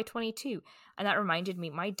like, why 22? And that reminded me,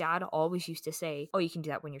 my dad always used to say, oh, you can do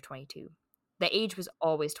that when you're 22. The age was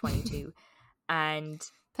always 22. And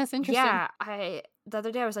that's interesting. Yeah, the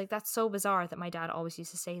other day I was like, that's so bizarre that my dad always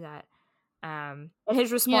used to say that. And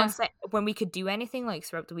his response when we could do anything, like,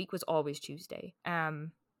 throughout the week was always Tuesday.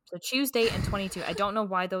 So Tuesday and 22. I don't know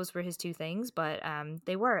why those were his two things, but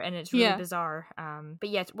they were, and it's really bizarre. But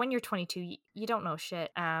yeah, when you're 22, you don't know shit.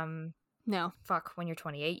 No. Fuck, when you're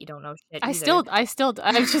 28, you don't know shit I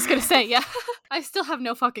was just gonna say, yeah. I still have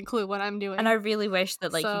no fucking clue what I'm doing. And I really wish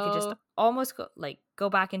that, like, you could just almost go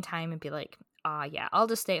back in time and be like, yeah, I'll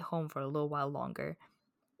just stay at home for a little while longer.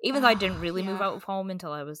 Even though I didn't really move out of home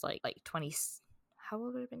until I was like 20, how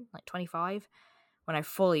old would I have been? Like 25, when I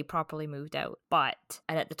fully, properly moved out.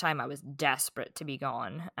 And at the time I was desperate to be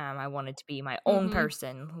gone. I wanted to be my own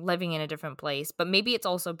person, living in a different place. But maybe it's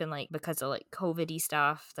also been, like, because of, like, COVID-y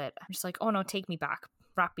stuff, that I'm just like, oh no, take me back.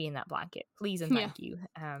 Wrap me in that blanket, please and thank you.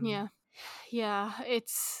 Yeah,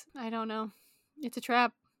 it's, I don't know. It's a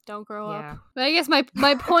trap. Don't grow up. But I guess my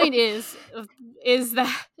point is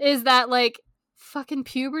that like, fucking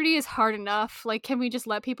puberty is hard enough. Like, can we just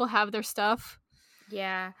let people have their stuff?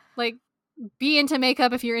 Yeah. Like, be into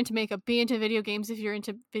makeup if you're into makeup. Be into video games if you're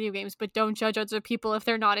into video games. But don't judge other people if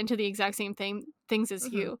they're not into the exact same things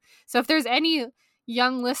as you. So if there's any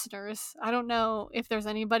young listeners, I don't know if there's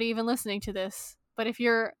anybody even listening to this, but if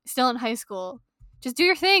you're still in high school, just do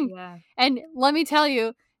your thing. Yeah. And let me tell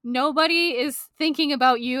you, nobody is thinking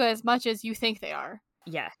about you as much as you think they are.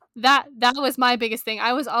 Yeah. That was my biggest thing.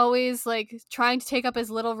 I was always, like, trying to take up as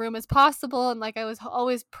little room as possible, and, like, I was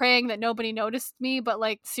always praying that nobody noticed me, but,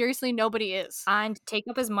 like, seriously, nobody is. And take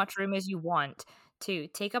up as much room as you want to.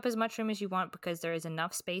 Take up as much room as you want, because there is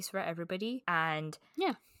enough space for everybody. And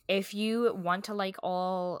if you want to like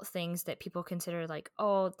all things that people consider like,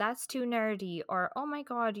 oh, that's too nerdy, or oh my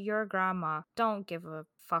god, you're a grandma, don't give a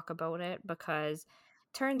fuck about it, because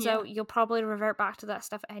turns out you'll probably revert back to that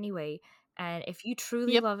stuff anyway. And if you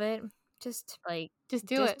truly love it, just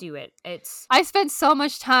do it. I spent so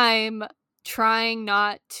much time trying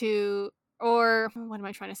not to, or what am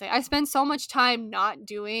I trying to say? I spend so much time not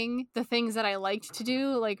doing the things that I liked to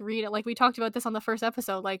do, like read it. Like, we talked about this on the first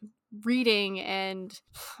episode, like reading and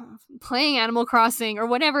playing Animal Crossing or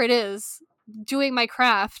whatever it is, doing my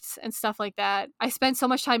crafts and stuff like that. I spent so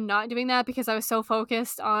much time not doing that because I was so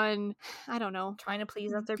focused on, I don't know, trying to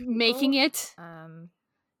please other people, making it.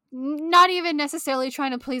 Not even necessarily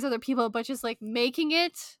trying to please other people, but just like making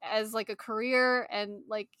it as like a career. And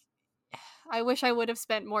like, I wish I would have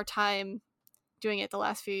spent more time doing it the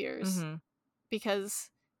last few years, because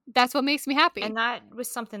that's what makes me happy. And that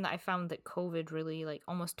was something that I found that COVID really like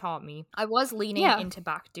almost taught me. I was leaning into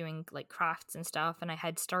back doing like crafts and stuff, and I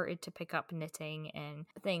had started to pick up knitting and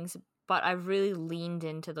things, but I really leaned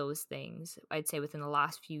into those things, I'd say, within the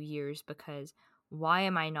last few years, because why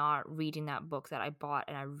am I not reading that book that I bought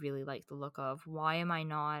and I really like the look of? Why am I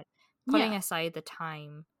not putting aside the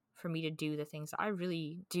time for me to do the things that I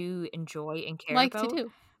really do enjoy and care about? To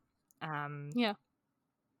do. And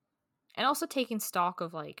also taking stock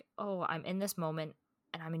of like, oh, I'm in this moment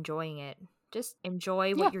and I'm enjoying it. Just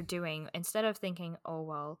enjoy what you're doing, instead of thinking, oh,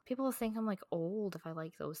 well, people will think I'm like old if I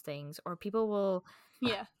like those things, or people will,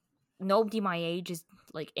 nobody my age is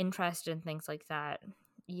like interested in things like that.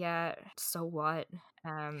 yeah, so what?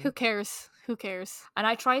 Who cares? Who cares? And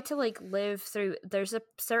I try to like live through, there's a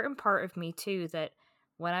certain part of me too that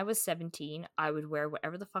when I was 17, I would wear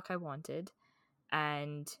whatever the fuck I wanted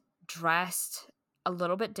and dressed a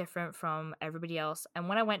little bit different from everybody else. And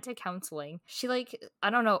when I went to counseling, she like,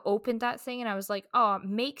 I don't know, opened that thing and I was like, oh,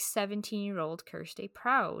 make 17-year-old Kirsty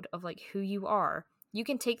proud of like who you are. You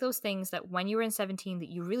can take those things that when you were in 17 that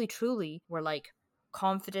you really truly were like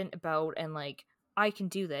confident about and like, I can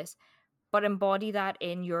do this, but embody that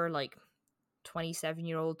in your like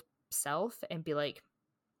 27-year-old self and be like,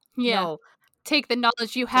 Yeah. no, Take the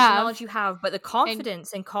knowledge you take the have. knowledge you have, but the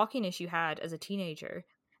confidence and cockiness you had as a teenager,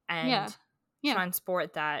 and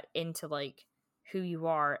transport that into like who you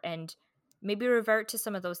are, and maybe revert to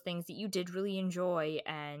some of those things that you did really enjoy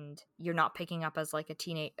and you're not picking up as like a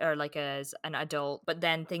teenage or like as an adult, but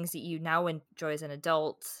then things that you now enjoy as an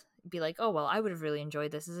adult, be like, oh well, I would have really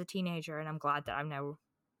enjoyed this as a teenager and I'm glad that I'm now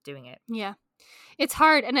doing it. Yeah. It's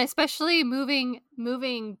hard, and especially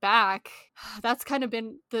moving back, that's kind of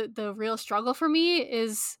been the real struggle for me.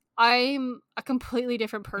 Is I'm a completely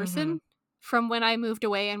different person from when I moved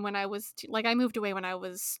away, and when I was I moved away when I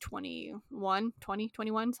was 21,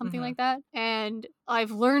 something like that, and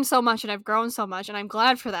I've learned so much and I've grown so much, and I'm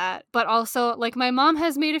glad for that. But also, like, my mom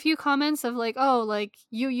has made a few comments of like, oh, like,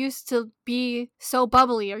 you used to be so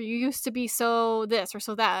bubbly, or you used to be so this or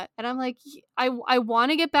so that, and I'm like, I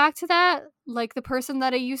want to get back to that, like the person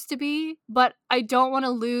that I used to be, but I don't want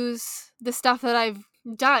to lose the stuff that I've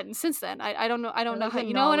done since then. I don't know how,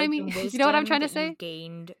 you know what I mean? You know what I'm trying to say?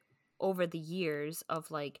 Gained over the years of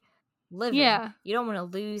like living. Yeah. You don't want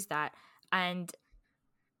to lose that. And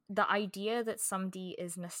the idea that somebody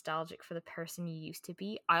is nostalgic for the person you used to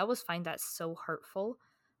be, I always find that so hurtful,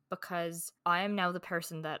 because I am now the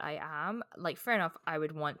person that I am. Like, fair enough, I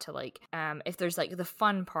would want to like, if there's like the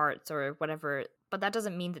fun parts or whatever, but that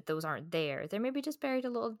doesn't mean that those aren't there. They're maybe just buried a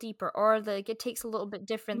little deeper, or like it takes a little bit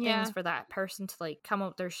different things for that person to like come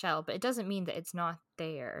out their shell, but it doesn't mean that it's not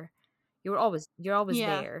there. You're always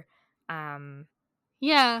there.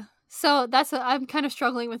 Yeah. So I'm kind of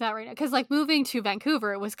struggling with that right now, because like moving to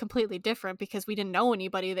Vancouver, it was completely different because we didn't know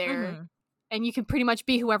anybody there, and you can pretty much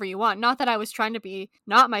be whoever you want. Not that I was trying to be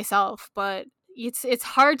not myself, but it's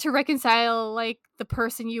hard to reconcile like the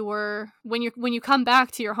person you were when you come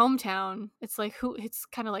back to your hometown. It's like it's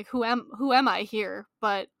kind of like who am I here?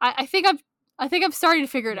 But I think I'm starting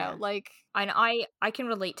to figure it out. Like, and I can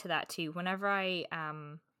relate to that too. Whenever I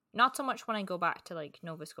not so much when I go back to like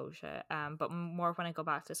Nova Scotia, but more when I go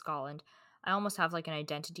back to Scotland, I almost have like an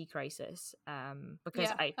identity crisis, because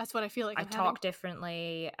that's what I feel like I talk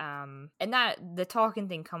differently, and that the talking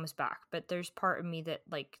thing comes back, but there's part of me that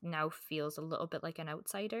like now feels a little bit like an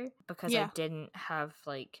outsider, because I didn't have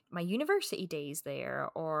like my university days there,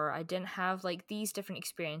 or I didn't have like these different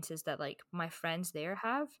experiences that like my friends there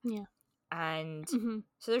have. And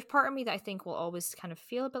so there's part of me that I think will always kind of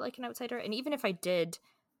feel a bit like an outsider, and even if I did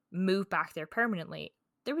move back there permanently,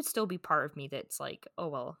 there would still be part of me that's like, oh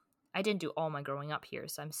well, I didn't do all my growing up here,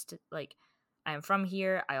 so I'm still like, I'm from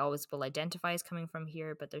here, I always will identify as coming from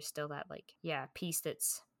here, but there's still that like piece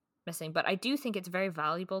that's missing. But I do think it's very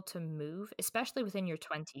valuable to move, especially within your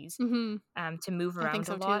 20s, to move around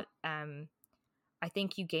a lot. I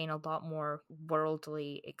think you gain a lot more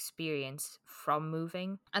worldly experience from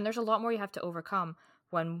moving, and there's a lot more you have to overcome.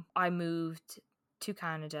 When I moved to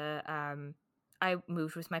Canada, I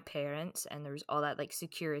moved with my parents, and there's all that like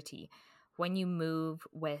security. When you move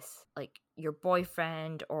with like your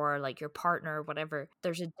boyfriend or like your partner or whatever,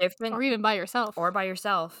 there's a different, or even by yourself,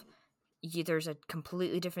 there's a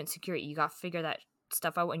completely different security. You got to figure that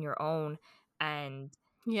stuff out on your own, and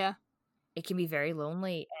it can be very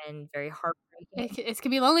lonely and very heartbreaking. It can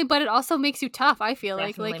be lonely, but it also makes you tough. I feel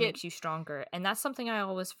Definitely makes you stronger, and that's something I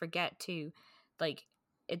always forget too. Like,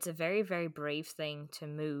 it's a very, very brave thing to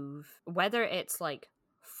move, whether it's like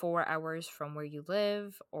 4 hours from where you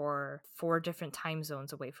live or 4 different time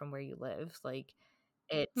zones away from where you live. Like,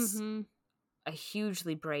 it's a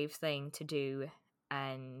hugely brave thing to do,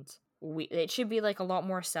 and it should be like a lot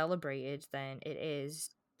more celebrated than it is.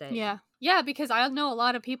 Yeah, because I know a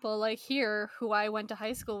lot of people like here who I went to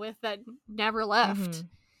high school with that never left.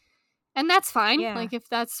 And that's fine, like if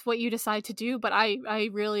that's what you decide to do, but I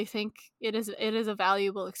really think it is a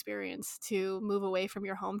valuable experience to move away from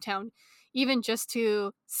your hometown, even just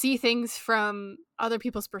to see things from other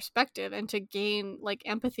people's perspective and to gain like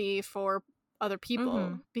empathy for other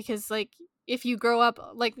people. Because like if you grow up,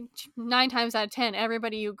 like 9 times out of 10,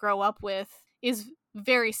 everybody you grow up with is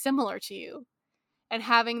very similar to you, and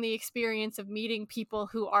having the experience of meeting people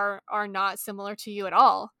who are not similar to you at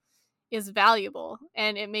all is valuable,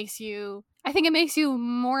 and I think it makes you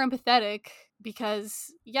more empathetic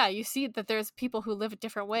because you see that there's people who live a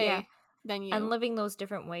different way than you, and living those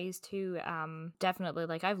different ways too. Definitely,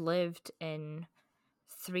 like I've lived in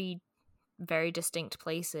 3 very distinct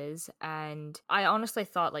places, and I honestly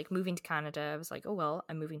thought, like, moving to Canada, I was like, oh well,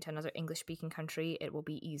 I'm moving to another English speaking country, it will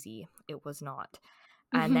be easy. It was not.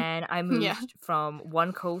 And then I moved from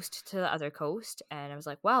one coast to the other coast, and I was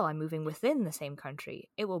like, well, I'm moving within the same country,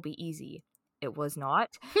 it will be easy. It was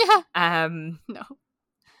not. No,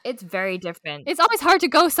 it's very different. It's always hard to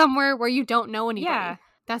go somewhere where you don't know anybody.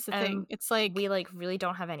 That's the thing. It's like we like really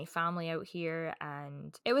don't have any family out here,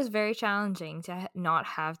 and it was very challenging to not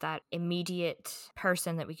have that immediate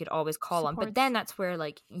person that we could always call on. But then that's where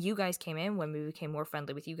like you guys came in. When we became more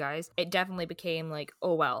friendly with you guys, it definitely became like,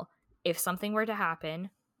 oh well, if something were to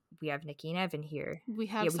happen, we have Nikki and Evan here. We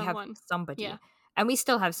have somebody. Yeah. And we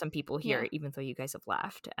still have some people here, even though you guys have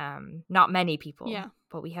left. Not many people,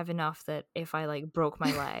 but we have enough that if I like broke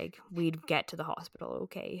my leg, we'd get to the hospital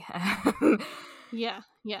okay. Yeah.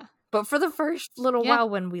 But for the first little while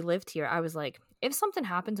when we lived here, I was like, if something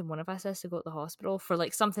happens and one of us has to go to the hospital for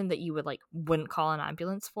like something that you wouldn't call an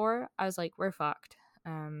ambulance for, I was like, we're fucked.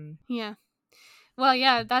 Yeah. Well,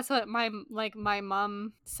 yeah, that's what my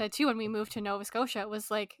mom said too when we moved to Nova Scotia. It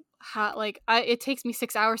was like, it takes me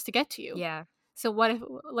 6 hours to get to you. Yeah. So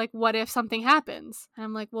what if something happens? And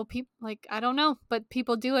I'm like, well, I don't know, but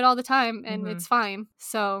people do it all the time, and it's fine.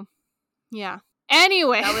 So, yeah.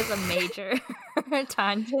 Anyway, that was a major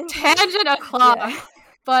tangent o'clock. Yeah.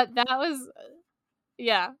 But that was,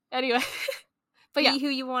 Anyway, but be who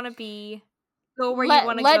you want to be. Go where you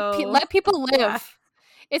want to go. Let people live. Yeah.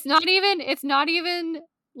 It's not even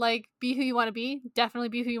like be who you want to be. Definitely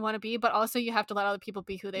be who you want to be, but also you have to let other people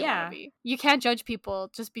be who they want to be. You can't judge people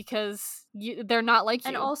just because they're not like you.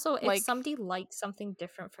 And also, if somebody likes something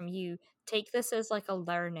different from you, take this as like a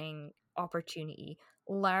learning opportunity.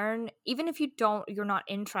 Learn, even if you're not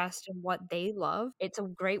interested in what they love. It's a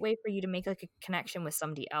great way for you to make like a connection with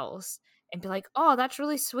somebody else and be like, oh, that's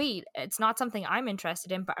really sweet. It's not something I'm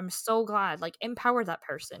interested in, but I'm so glad. Like, empower that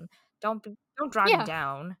person. Don't drag them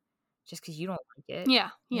down just because you don't like it. Yeah.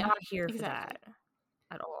 I'm not here for that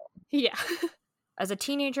at all. Yeah. As a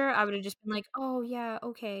teenager, I would have just been like, oh yeah,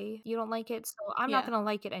 okay, you don't like it, so I'm not gonna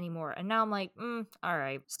like it anymore. And now I'm like, all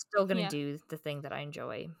right, still gonna do the thing that I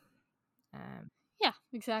enjoy. Yeah,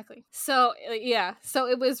 exactly. So so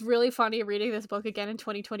it was really funny reading this book again in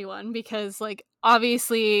 2021 because like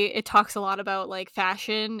obviously it talks a lot about like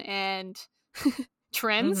fashion and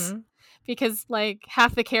trends because like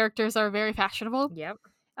half the characters are very fashionable. Yep.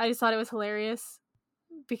 I just thought it was hilarious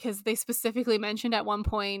because they specifically mentioned at one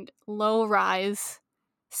point low-rise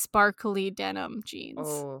sparkly denim jeans.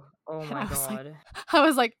 Oh my god. I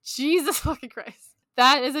was like, Jesus fucking Christ.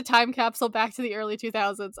 That is a time capsule back to the early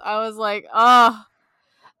 2000s. I was like,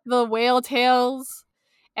 the whale tails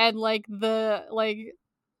and like the like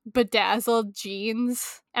bedazzled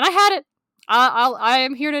jeans. And I had it. I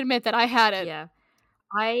am here to admit that I had it. Yeah.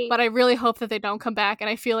 But I really hope that they don't come back, and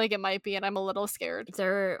I feel like it might be, and I'm a little scared.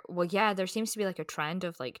 There seems to be like a trend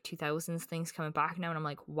of like 2000s things coming back now, and I'm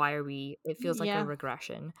like, why are we? It feels like a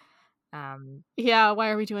regression. Why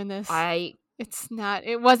are we doing this?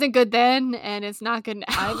 It wasn't good then, and it's not good now.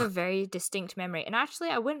 I have a very distinct memory, and actually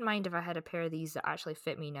I wouldn't mind if I had a pair of these that actually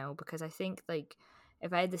fit me now, because I think like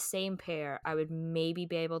if I had the same pair, I would maybe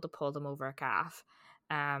be able to pull them over a calf.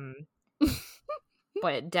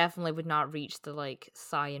 But it definitely would not reach the like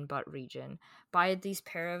thigh and butt region. But I had these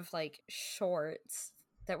pair of like shorts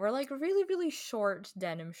that were like really, really short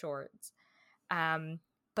denim shorts.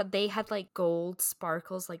 But they had like gold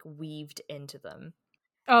sparkles like weaved into them.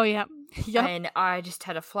 Oh yeah. Yep. And I just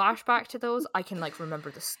had a flashback to those. I can like remember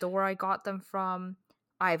the store I got them from.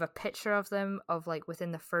 I have a picture of them of like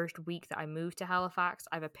within the first week that I moved to Halifax.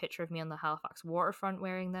 I have a picture of me on the Halifax waterfront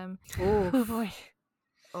wearing them. Oh boy.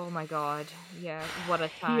 Oh my god. Yeah, what a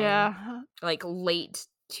time. Yeah. Like late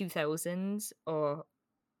 2000s. Oh,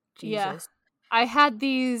 Jesus. Yeah. I had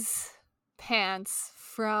these pants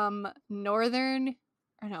from Northern,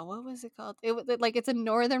 or no, what was it called? It was like, it's a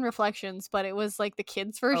Northern Reflections, but it was like the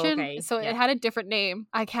kids version. Okay. So it had a different name.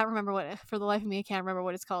 I can't remember for the life of me, I can't remember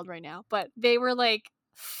what it's called right now. But they were like,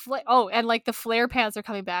 and like the flare pants are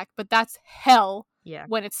coming back, but that's hell. Yeah.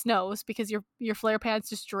 When it snows, because your flare pants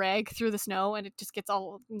just drag through the snow and it just gets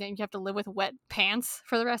all, and then you have to live with wet pants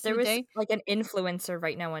for the rest of the day. There was like an influencer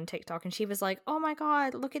right now on TikTok, and she was like, oh my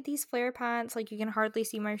god, look at these flare pants, like you can hardly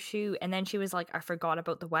see my shoe. And then she was like, I forgot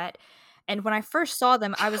about the wet. And when I first saw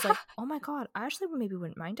them, I was like, oh my god, I actually maybe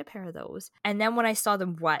wouldn't mind a pair of those. And then when I saw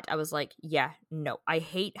them wet, I was like, yeah, no, I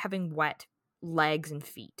hate having wet legs and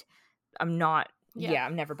feet. I'm not. Yeah,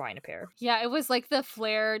 I'm never buying a pair. Yeah, it was like the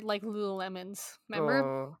flared like Lululemons.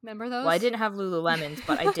 Remember those? Well, I didn't have Lululemons,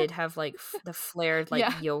 but I did have like the flared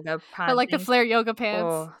like yoga pants. But like the flared yoga pants.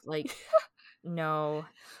 Oh, like no.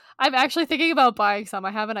 I'm actually thinking about buying some.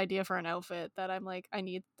 I have an idea for an outfit that I'm like, I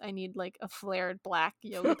need like a flared black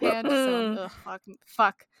yoga pant. So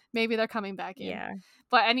fuck. Maybe they're coming back in. Yeah.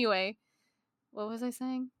 But anyway, what was I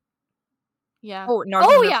saying? Yeah.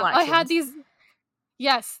 I had these.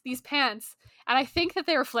 Yes, these pants. And I think that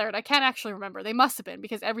they were flared. I can't actually remember. They must have been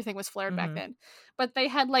because everything was flared back then. But they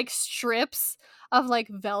had like strips of like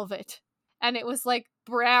velvet. And it was like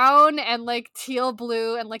brown and like teal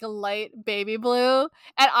blue and like a light baby blue.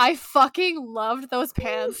 And I fucking loved those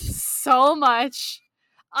pants so much.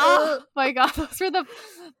 Oh my god,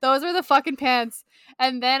 those were the fucking pants.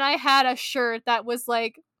 And then I had a shirt that was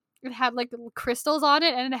like, it had like little crystals on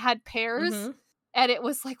it and it had pears. And it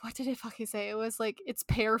was like, what did it fucking say? It was like, it's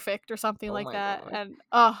perfect or something like that. God. And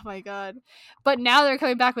oh my god. But now they're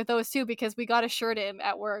coming back with those too because we got a shirt in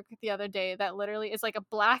at work the other day that literally is like a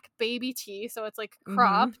black baby tee. So it's like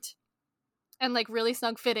cropped and like really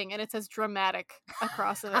snug fitting. And it says dramatic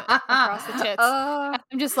across the tits.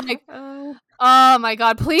 I'm just like, oh my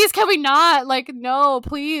god, please can we not? Like, no,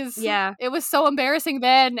 please. Yeah. It was so embarrassing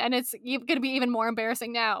then. And it's going to be even more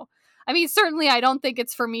embarrassing now. I mean, certainly I don't think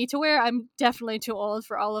it's for me to wear. I'm definitely too old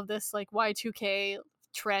for all of this like Y2K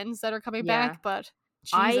trends that are coming back, but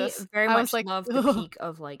Jesus. I very much love the peak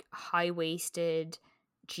of like high-waisted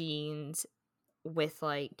jeans with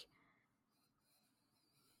like,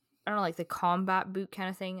 I don't know, like the combat boot kind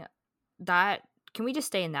of thing. That, can we just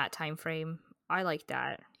stay in that time frame? I like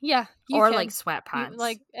that. Yeah. Or like sweatpants.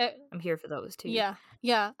 I'm here for those too. Yeah.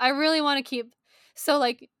 Yeah. I really want to keep, so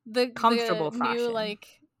like the comfortable fashion. New, like,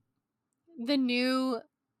 the new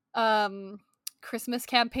Christmas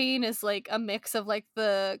campaign is like a mix of like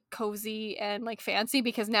the cozy and like fancy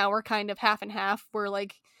because now we're kind of half and half. We're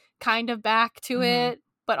like kind of back to it,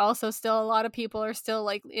 but also still a lot of people are still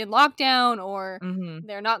like in lockdown or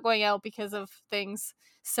they're not going out because of things.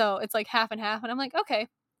 So it's like half and half and I'm like, okay.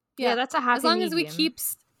 Yeah, that's a happy as long medium. as we keep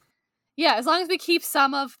as long as we keep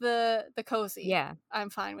some of the cozy. Yeah. I'm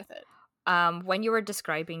fine with it. When you were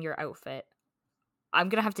describing your outfit, I'm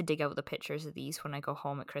going to have to dig out the pictures of these when I go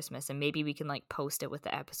home at Christmas and maybe we can like post it with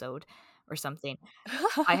the episode or something.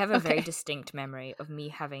 I have a very distinct memory of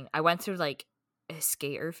me I went through like a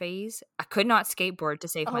skater phase. I could not skateboard to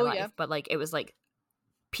save my life, but like it was like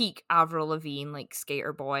peak Avril Lavigne, like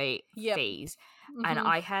skater boy phase. And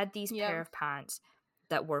I had these pair of pants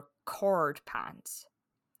that were cord pants.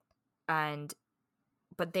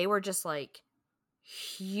 But they were just like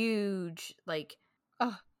huge, like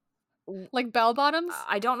bell bottoms?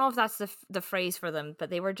 I don't know if that's the phrase for them, but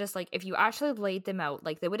they were just like, if you actually laid them out,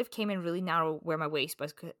 like they would have came in really narrow where my waist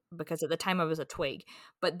was because at the time I was a twig,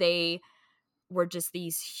 but they were just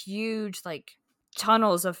these huge like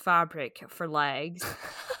tunnels of fabric for legs.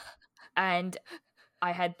 And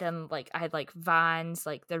I had them like, I had like Vans,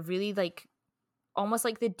 like they're really like almost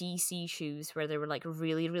like the DC shoes where they were like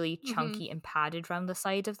really, really chunky and padded around the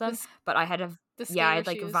side of them. But I had I had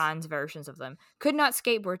like shoes. Vans versions of them. Could not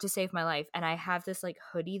skateboard to save my life. And I have this like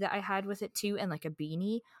hoodie that I had with it too and like a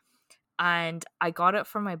beanie. And I got it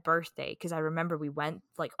for my birthday because I remember we went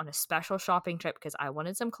like on a special shopping trip because I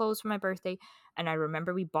wanted some clothes for my birthday. And I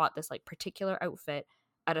remember we bought this like particular outfit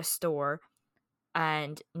at a store.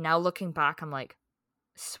 And now looking back, I'm like,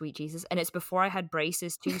 sweet Jesus. And it's before I had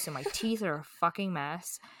braces too, so my teeth are a fucking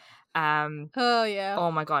mess.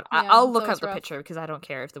 Oh my god. I'll look up the picture because I don't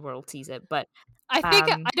care if the world sees it, but I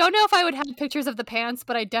think I don't know if I would have pictures of the pants,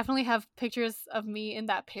 but I definitely have pictures of me in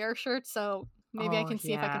that pair shirt, so maybe I can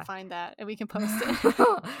see if I can find that and we can post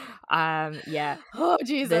it. Yeah. Oh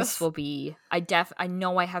Jesus. This will be I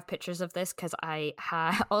know I have pictures of this because I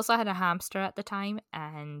also had a hamster at the time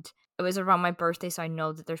and it was around my birthday, so I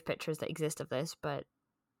know that there's pictures that exist of this, but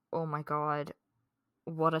oh my god,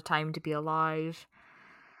 what a time to be alive.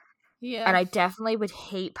 Yeah. And I definitely would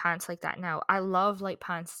hate pants like that now. I love like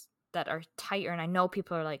pants that are tighter, and I know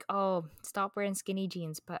people are like, oh, stop wearing skinny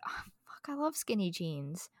jeans, but fuck, I love skinny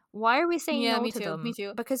jeans. Why are we saying no to them? Me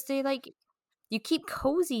too. Because they like, you keep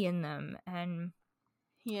cozy in them, and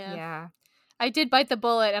yeah. I did bite the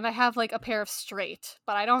bullet and I have like a pair of straight,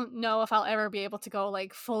 but I don't know if I'll ever be able to go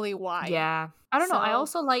like fully wide. Yeah. I don't know. I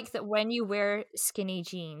also like that when you wear skinny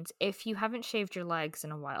jeans, if you haven't shaved your legs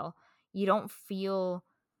in a while, you don't feel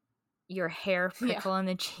your hair prickle on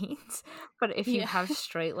the jeans. But if you have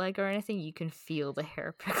straight leg or anything, you can feel the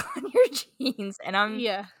hair prickle on your jeans. And I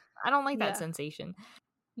don't like that sensation.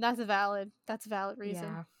 That's a valid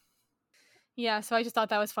reason. Yeah, so I just thought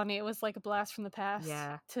that was funny. It was like a blast from the past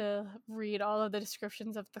Yeah. to read all of the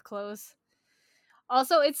descriptions of the clothes.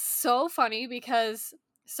 Also, it's so funny because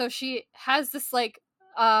so she has this like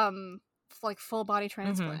full body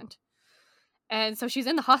transplant. And so she's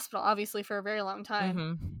in the hospital obviously for a very long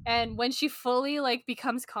time. And when she fully like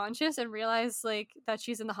becomes conscious and realizes like that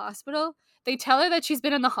she's in the hospital, they tell her that she's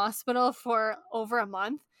been in the hospital for over a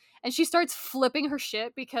month, and she starts flipping her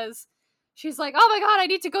shit because she's like, "Oh my god, I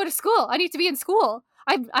need to go to school. I need to be in school.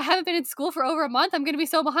 I haven't been in school for over a month. I'm going to be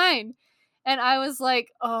so behind." And I was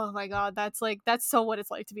like, "Oh my god, that's so what it's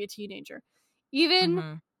like to be a teenager."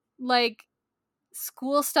 Even like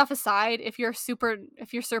school stuff aside, if you're super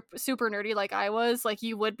nerdy like I was, like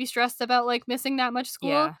you would be stressed about like missing that much school.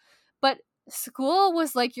 Yeah. But school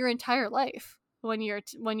was like your entire life when you're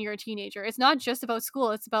a teenager. It's not just about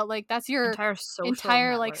school, it's about like that's your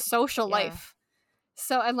entire like social life.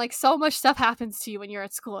 So and like so much stuff happens to you when you're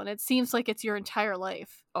at school, and it seems like it's your entire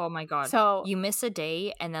life. Oh my god. So you miss a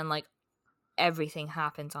day and then like everything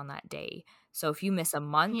happens on that day. So if you miss a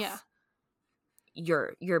month,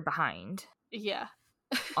 you're behind. Yeah.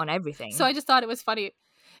 On everything. So I just thought it was funny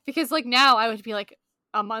because like now I would be like,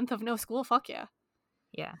 a month of no school, fuck yeah.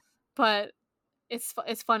 Yeah. But it's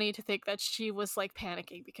funny to think that she was like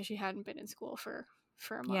panicking because she hadn't been in school for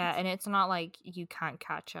a month. Yeah, and it's not like you can't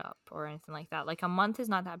catch up or anything like that. Like a month is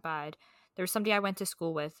not that bad. There was somebody I went to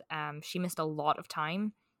school with, she missed a lot of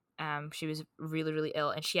time. She was really, really ill,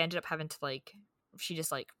 and she ended up having to like, she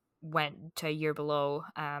just like went to a year below,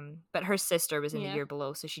 but her sister was in the year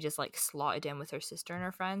below, so she just like slotted in with her sister and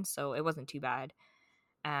her friends, so it wasn't too bad.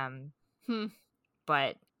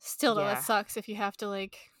 But still though, it sucks if you have to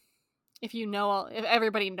like, if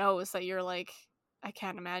everybody knows that you're like, I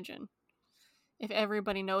can't imagine if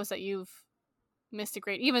everybody knows that you've missed a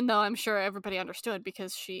grade, even though I'm sure everybody understood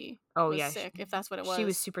because she was sick, if that's what it was. She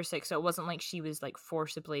was super sick, so it wasn't like she was like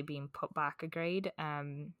forcibly being put back a grade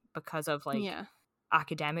because of like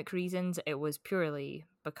academic reasons. It was purely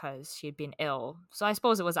because she had been ill. So I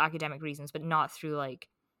suppose it was academic reasons, but not through like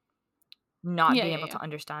not being able to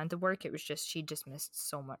understand the work. It was just she just missed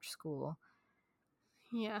so much school.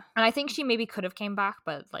 Yeah. And I think she maybe could have came back,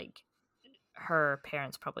 but like her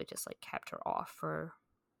parents probably just like kept her off for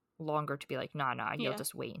longer to be like, nah, you'll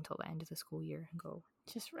just wait until the end of the school year and go.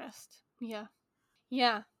 Just rest. Yeah.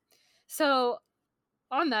 So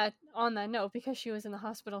on that note, because she was in the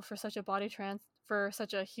hospital for such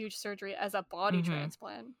a huge surgery as a body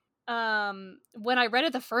transplant, when I read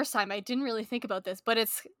it the first time, I didn't really think about this, but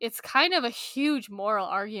it's kind of a huge moral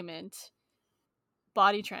argument,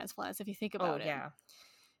 body transplants, if you think about it. Yeah.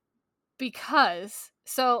 Because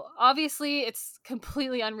so obviously it's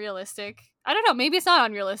completely unrealistic. I don't know, maybe it's not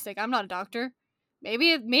unrealistic. I'm not a doctor.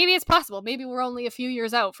 Maybe it's possible. Maybe we're only a few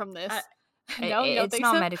years out from this. No, it's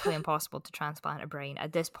not medically impossible to transplant a brain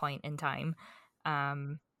at this point in time.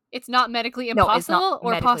 It's not medically impossible, it's not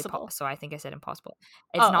or possible? So I think I said impossible.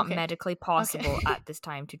 It's not medically possible at this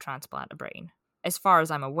time to transplant a brain. As far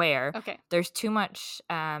as I'm aware, there's too much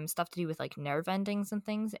stuff to do with like nerve endings and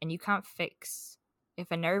things, and you can't fix if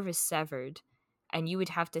a nerve is severed, and you would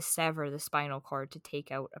have to sever the spinal cord to take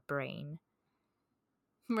out a brain.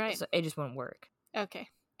 Right. So it just won't work. Okay.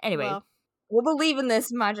 Anyway, we'll believe in this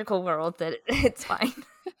magical world that it's fine.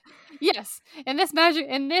 Yes. In this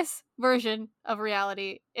version of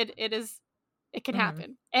reality, it can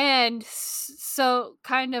happen. And so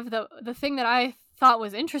kind of the thing that I thought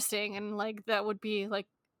was interesting, and like that would be like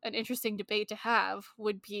an interesting debate to have,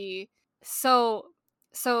 would be so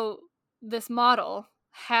this model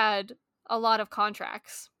had a lot of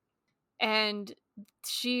contracts, and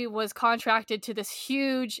she was contracted to this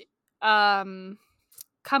huge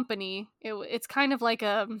company. It's kind of like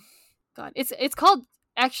it's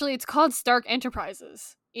called Stark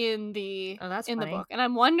Enterprises in the the book, and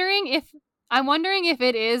I'm wondering if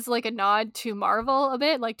it is like a nod to Marvel a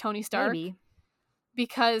bit, like Tony Stark. Maybe.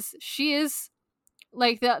 Because she is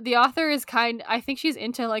like the author is I think she's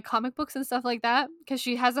into like comic books and stuff like that, because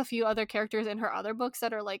she has a few other characters in her other books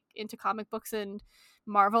that are like into comic books and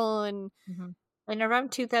Marvel and and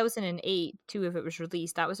around 2008 too, if it was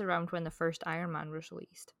released. That was around when the first Iron Man was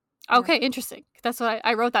released. Okay, interesting. That's what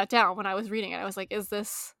I wrote that down when I was reading it. I was like, is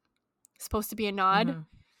this supposed to be a nod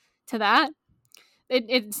to that?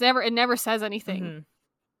 It never says anything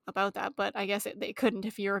about that, but I guess they couldn't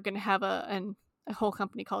if you were going to have a whole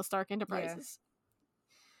company called Stark Enterprises.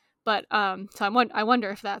 But so I wonder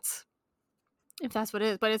if that's what it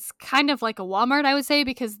is. But it's kind of like a Walmart, I would say,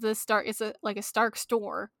 because the Stark is like a Stark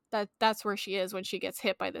store. That's where she is when she gets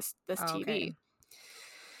hit by this TV.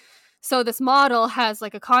 So this model has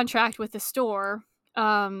like a contract with the store,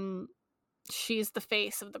 and she's the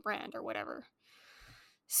face of the brand or whatever.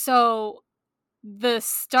 So the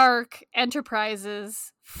Stark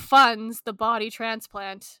Enterprises funds the body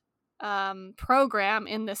transplant program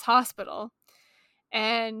in this hospital,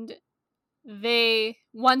 and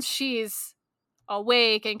once she's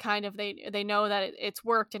awake and kind of they know that it's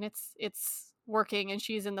worked and it's working and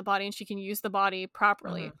she's in the body and she can use the body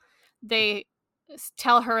properly, they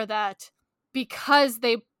tell her that because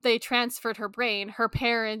they transferred her brain, her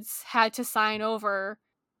parents had to sign over,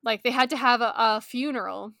 like they had to have a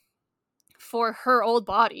funeral for her old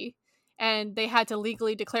body, and they had to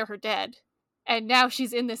legally declare her dead. And now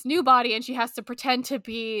she's in this new body and she has to pretend to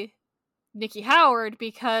be Nikki Howard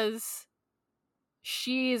because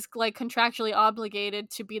she's like contractually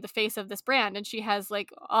obligated to be the face of this brand, and she has like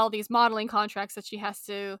all these modeling contracts that she has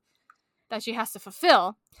to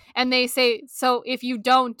fulfill. And they say, so if you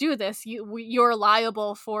don't do this, you're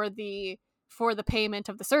liable for the payment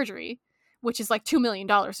of the surgery, which is like $2 million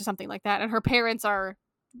or something like that. And her parents are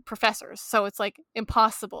professors, so it's like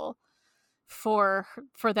impossible for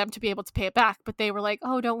them to be able to pay it back. But they were like,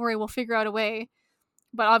 oh, don't worry, we'll figure out a way.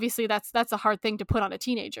 But obviously that's a hard thing to put on a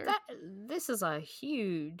teenager. This is a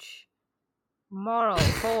huge moral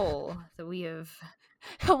hole that we have.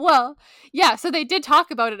 Well, yeah, so they did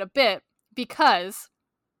talk about it a bit, because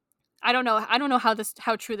I don't know how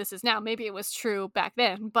true this is now. Maybe it was true back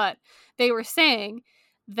then, but they were saying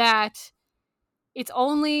that it's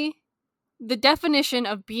only the definition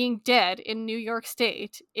of being dead in New York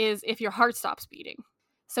State is if your heart stops beating.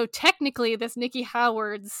 So technically this Nikki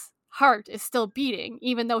Howard's heart is still beating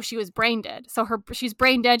even though she was brain dead. So she's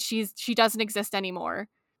brain dead, she doesn't exist anymore.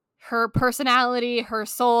 Her personality, her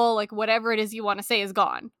soul, like whatever it is you want to say, is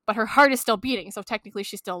gone, but her heart is still beating, so technically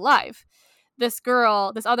she's still alive. This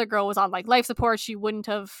other girl was on like life support. She wouldn't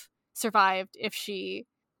have survived if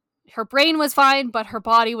her brain was fine, but her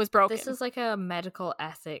body was broken. This is like a medical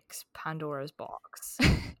ethics Pandora's box.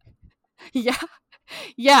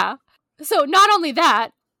 Yeah. So not only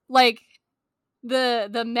that, like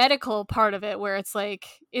the medical part of it, where it's like,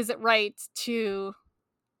 is it right to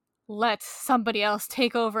let somebody else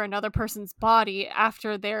take over another person's body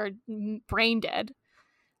after they're brain dead?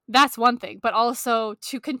 That's one thing. But also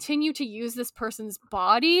to continue to use this person's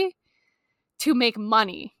body to make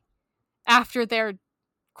money after they're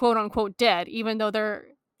quote unquote dead, even though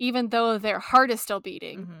their heart is still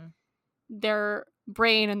beating, their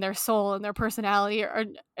brain and their soul and their personality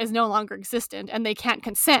is no longer existent, and they can't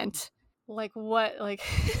consent. Like what? Like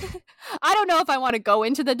I don't know if I want to go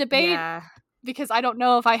into the debate, because I don't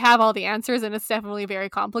know if I have all the answers, and it's definitely very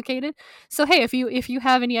complicated. So hey, if you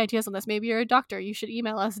have any ideas on this, maybe you're a doctor, you should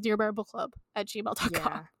email us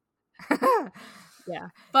dearbearbookclub@gmail.com. Yeah.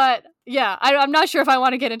 But yeah, I'm not sure if I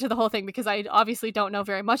want to get into the whole thing, because I obviously don't know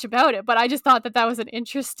very much about it, but I just thought that was an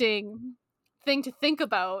interesting thing to think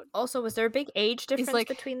about. Also, was there a big age difference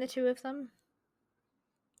between the two of them?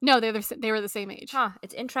 No, they were the same age.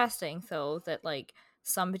 It's interesting though that like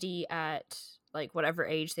somebody at like whatever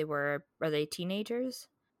age they were they teenagers?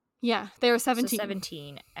 Yeah, they were 17. So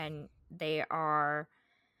 17, and they are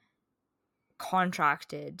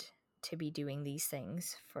contracted to be doing these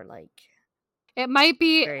things for like. It might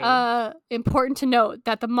be important to note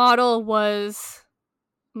that the model was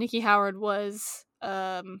Nikki Howard was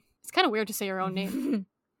it's kind of weird to say her own name.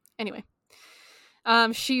 Anyway.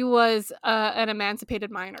 She was an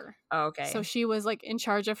emancipated minor. Oh, okay. So she was like in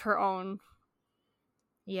charge of her own,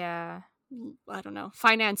 I don't know,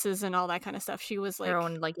 finances and all that kind of stuff. She was like her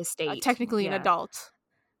own like estate. Technically an adult.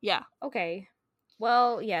 Yeah. Okay.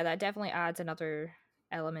 Well, yeah, that definitely adds another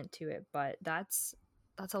element to it, but that's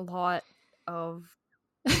a lot of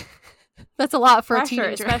that's a lot for pressure,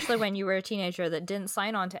 a teenager, especially when you were a teenager that didn't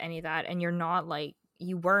sign on to any of that, and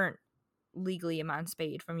you weren't legally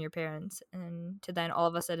emancipated from your parents, and to then all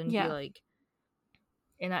of a sudden be like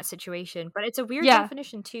in that situation. But it's a weird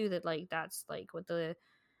definition too, that like that's like what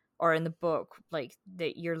or in the book, like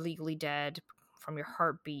that you're legally dead from your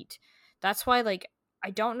heartbeat. That's why like I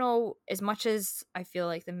don't know, as much as I feel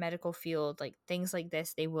like the medical field, like things like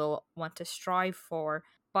this they will want to strive for,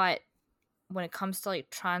 but when it comes to like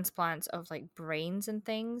transplants of like brains and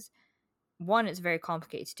things, one, it's very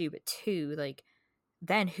complicated to do, but two, like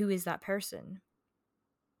then who is that person?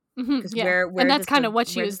 Where and that's kind of what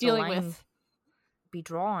she was dealing with. Be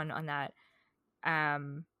drawn on that.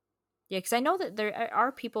 Because I know that there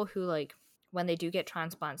are people who like when they do get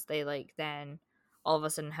transplants, they like then all of a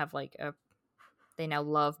sudden have like they now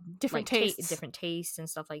love different tastes, different tastes and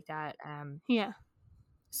stuff like that.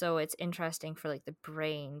 So it's interesting for like the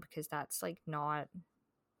brain, because that's like your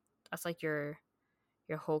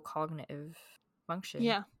whole cognitive function.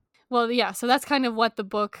 Yeah. Well, yeah, so that's kind of what the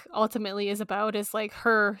book ultimately is about, is like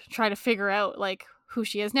her trying to figure out like who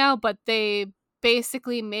she is now, but they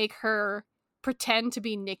basically make her pretend to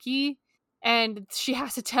be Nikki, and she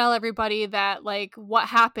has to tell everybody that like what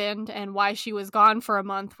happened and why she was gone for a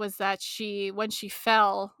month was that when she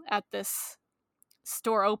fell at this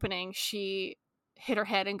store opening, she hit her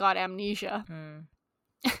head and got amnesia.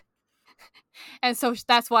 And so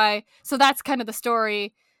that's kind of the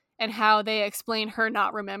story, and how they explain her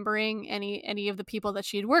not remembering any of the people that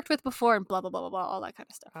she had worked with before, and blah blah blah blah blah, all that kind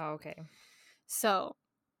of stuff. Oh, okay. So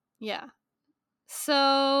yeah,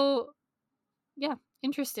 so yeah,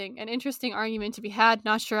 an interesting argument to be had.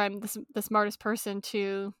 Not sure I'm the smartest person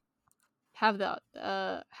to have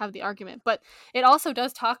the argument, but it also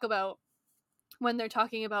does talk about, when they're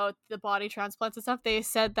talking about the body transplants and stuff, they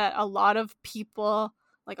said that a lot of people,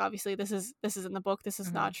 like obviously this is in the book, this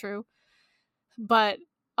is not true, but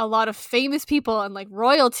a lot of famous people and like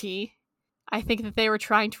royalty, I think that they were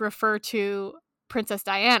trying to refer to Princess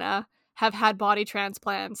Diana, have had body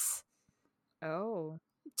transplants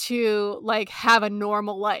to like have a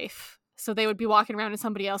normal life. So they would be walking around in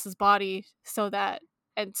somebody else's body, so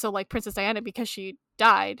like Princess Diana, because she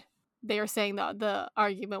died, they were saying that the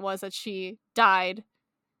argument was that she died,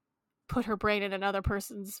 put her brain in another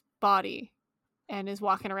person's body, and is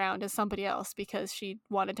walking around as somebody else because she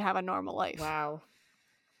wanted to have a normal life. Wow.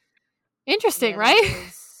 Interesting, right?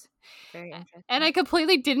 Very interesting. And I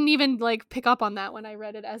completely didn't even like pick up on that when I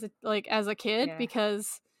read it as a kid,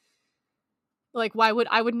 because like I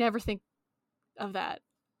would never think of that.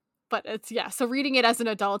 But it's so reading it as an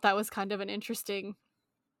adult, that was kind of an interesting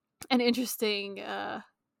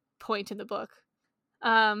point in the book.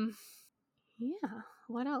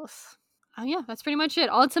 What else? That's pretty much it.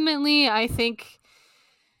 Ultimately, I think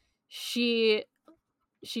she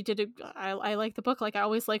did I like the book. Like, I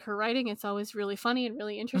always like her writing. It's always really funny and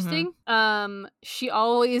really interesting. She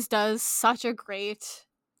always does such a great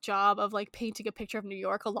job of like painting a picture of New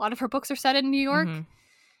York. A lot of her books are set in New York,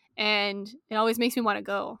 and it always makes me want to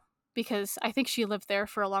go, because I think she lived there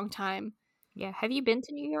for a long time. Yeah. Have you been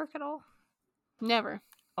to New York at all? Never.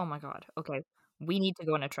 Oh my god. Okay. We need to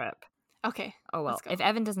go on a trip. Okay. Oh well. If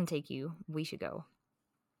Evan doesn't take you, we should go.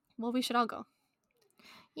 Well, we should all go.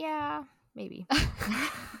 Yeah, maybe.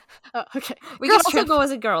 Oh, okay. We could also go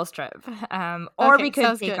as a girls' trip. Or we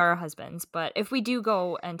could take our husbands. But if we do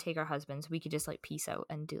go and take our husbands, we could just like peace out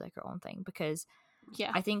and do like our own thing. Because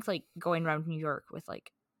I think like going around New York with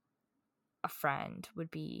like a friend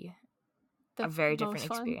would be a very different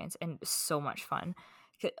experience and so much fun.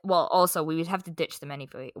 Well, also we would have to ditch them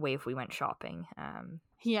anyway if we went shopping.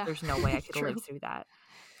 There's no way I could live through that.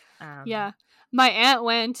 My aunt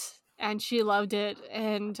went and she loved it,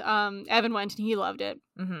 and Evan went and he loved it.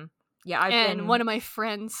 One of my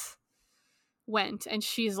friends went, and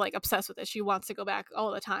she's like obsessed with it. She wants to go back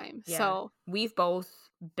all the time. So we've both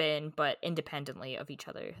been, but independently of each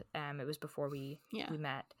other. It was before we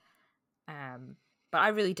met. But I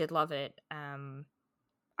really did love it.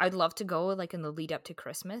 I'd love to go like in the lead up to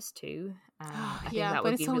Christmas too. I think that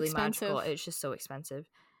would be really magical. It's just so expensive.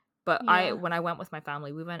 But when I went with my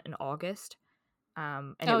family, we went in August.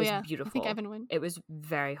 And it was beautiful. I think Evan went. It was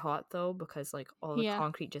very hot though, because like all the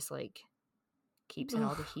concrete just like keeps in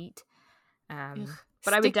all the heat. But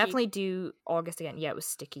sticky. I would definitely do August again. Yeah, it was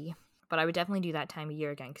sticky. But I would definitely do that time of year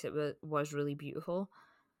again, because it was really beautiful.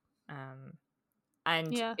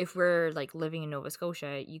 And if we're like living in Nova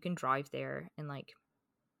Scotia, you can drive there in like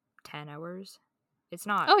 10 hours. It's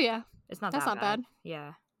not. Oh yeah, it's not. That's that not bad.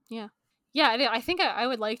 Yeah. I think I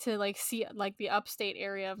would like to like see like the upstate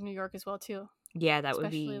area of New York as well too. Yeah, that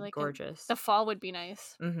would be like gorgeous. The fall would be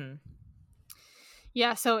nice.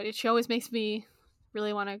 Yeah, so she always makes me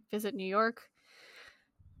really want to visit New York.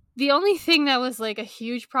 The only thing that was like a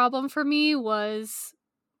huge problem for me was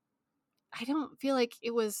I don't feel like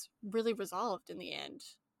it was really resolved in the end.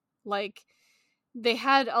 Like, they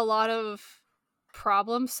had a lot of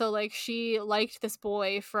problems. So like she liked this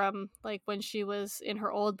boy from like when she was in her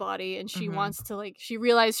old body, and she wants to like, she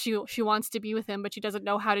realized she wants to be with him, but she doesn't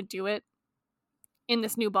know how to do it in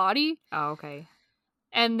this new body. Oh, okay.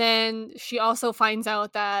 And then she also finds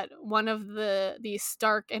out that one of these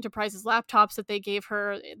Stark Enterprises laptops that they gave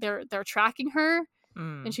her, they're tracking her.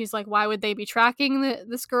 And she's like, why would they be tracking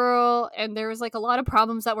this girl? And there was like a lot of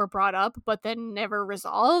problems that were brought up, but then never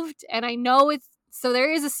resolved. And I know so there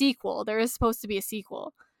is a sequel. There is supposed to be a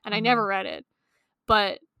sequel. And I never read it.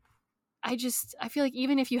 But I feel like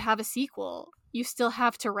even if you have a sequel, you still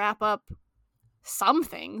have to wrap up some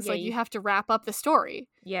things. Yeah, like you have to wrap up the story.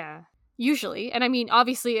 Yeah. Usually. And I mean,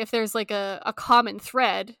 obviously, if there's like a common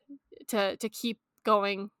thread to keep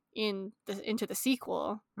going into the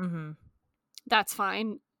sequel, Mm-hmm. that's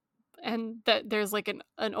fine. And that there's like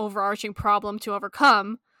an overarching problem to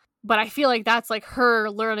overcome. But I feel like that's like her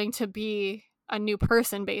learning to be a new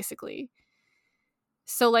person, basically.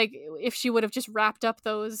 So like if she would have just wrapped up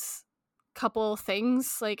those couple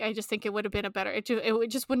things, like I just think it would have been a better, it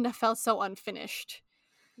just wouldn't have felt so unfinished.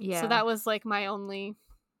 Yeah. So that was like my only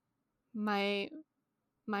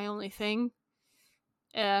thing.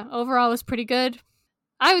 Overall it was pretty good.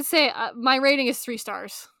 I would say my rating is 3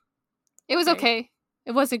 stars. It was okay.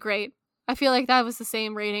 It wasn't great. I feel like that was the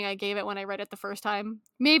same rating I gave it when I read it the first time.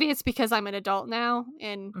 Maybe it's because I'm an adult now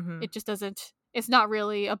and it just doesn't, it's not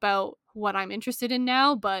really about what I'm interested in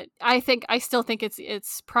now, but I still think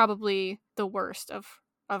it's probably the worst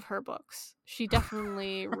of her books. She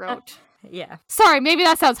definitely wrote. Yeah. Sorry, maybe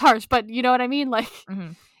that sounds harsh, but you know what I mean? Like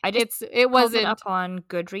it wasn't up on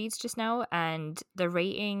Goodreads just now, and the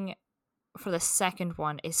rating for the second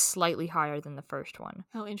one is slightly higher than the first one.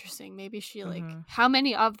 Oh, interesting. Maybe she like how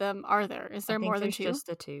many of them are there? Is there more than 2? Just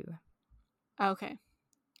the 2. Okay.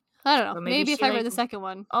 I don't know. So maybe if I read the second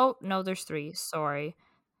one. Oh, no, there's 3. Sorry.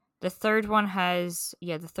 The third one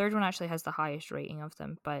actually has the highest rating of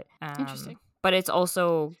them, but interesting. But it's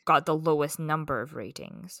also got the lowest number of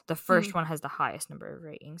ratings. The first one has the highest number of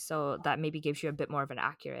ratings, so that maybe gives you a bit more of an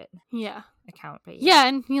accurate account. But yeah,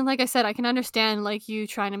 and you know, like I said, I can understand like you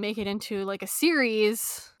trying to make it into like a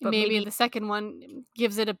series. But maybe the second one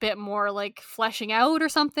gives it a bit more like fleshing out or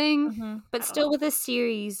something. But still, with this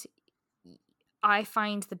series, I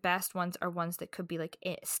find the best ones are ones that could be like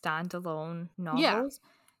standalone novels.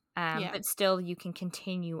 But still you can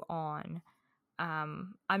continue on.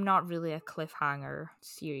 I'm not really a cliffhanger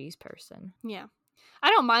series person. Yeah. I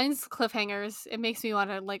don't mind cliffhangers. It makes me want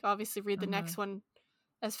to like obviously read the next one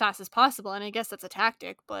as fast as possible, and I guess that's a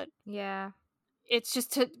tactic, but yeah. It's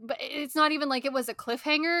just but it's not even like it was a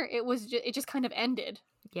cliffhanger. It just kind of ended.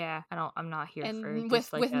 Yeah, I'm not here and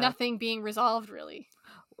for with nothing being resolved really.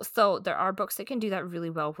 So there are books that can do that really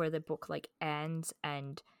well, where the book like ends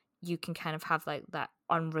and you can kind of have like that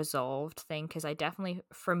unresolved thing. Because I definitely,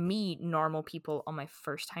 for me, normal people on my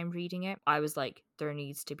first time reading it, I was like, there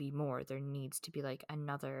needs to be more. There needs to be like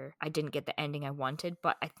another. I didn't get the ending I wanted,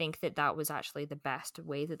 but I think that was actually the best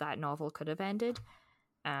way that novel could have ended.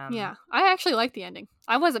 Yeah, I actually liked the ending.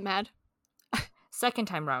 I wasn't mad. Second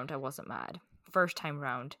time round, I wasn't mad. First time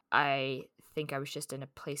round, I think I was just in a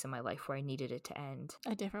place in my life where I needed it to end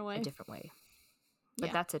a different way.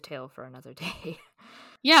 But that's a tale for another day.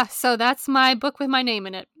 Yeah, so that's my book with my name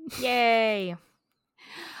in it. Yay!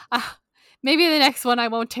 Maybe the next one I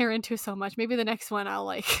won't tear into so much. Maybe the next one I'll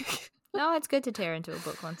like. No, it's good to tear into a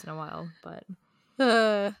book once in a while, but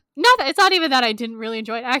it's not even that I didn't really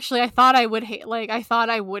enjoy it. Actually, I thought I would I thought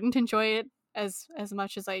I wouldn't enjoy it as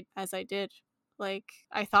much as I did. Like,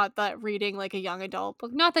 I thought that reading like a young adult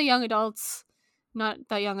book, not that young adult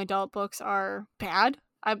books are bad.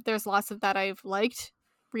 There's lots of that I've liked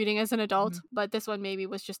reading as an adult, but this one maybe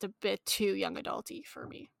was just a bit too young adulty for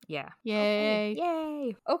me. Yeah. Yay. Okay.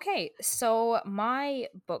 Yay. Okay, so my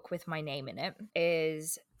book with my name in it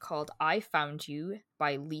is called I Found You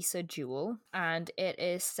by Lisa Jewell, and it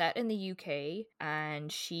is set in the UK,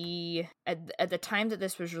 and she at the time that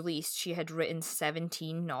this was released, she had written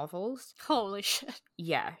 17 novels. Holy shit.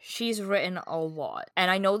 Yeah, she's written a lot, and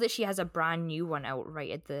I know that she has a brand new one out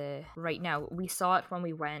right now. We saw it when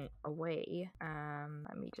we went away.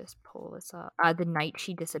 Let me just pull this up. The Night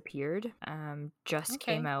She Disappeared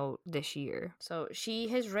came out this year. So she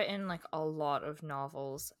has written like a lot of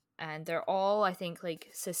novels, and they're all, I think,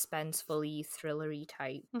 like suspensefully thrillery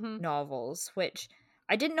type novels, which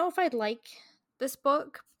I didn't know if I'd like this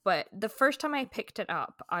book, but the first time I picked it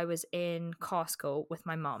up, I was in Costco with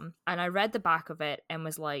my mom, and I read the back of it and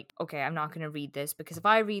was like, okay, I'm not going to read this, because if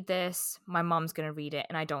I read this, my mom's going to read it,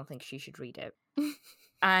 and I don't think she should read it.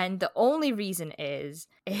 And the only reason is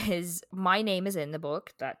my name is in the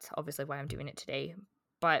book. That's obviously why I'm doing it today.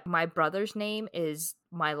 But my brother's name is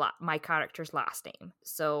my character's last name.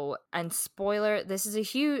 So, and spoiler, this is a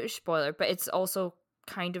huge spoiler, but it's also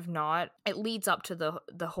kind of not. It leads up to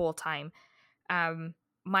the whole time.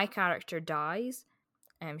 My character dies,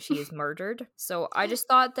 and she is murdered. So I just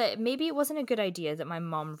thought that maybe it wasn't a good idea that my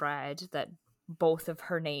mom read that both of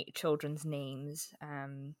her children's names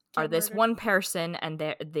are this murdered. One person, and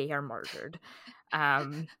they are murdered.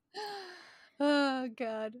 Oh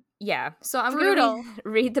god. Yeah, so I'm gonna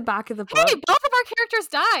read the back of the book. Hey, both of our characters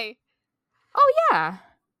die. Oh yeah.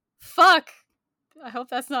 Fuck. I hope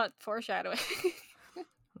that's not foreshadowing.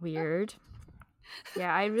 Weird.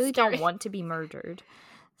 Yeah, I really don't want to be murdered.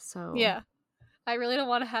 So yeah, I really don't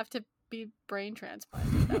want to have to be brain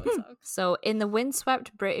transplanted. That would suck. So, in the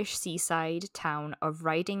windswept British seaside town of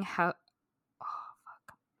Riding House... Oh,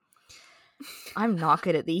 fuck. I'm not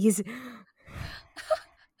good at these.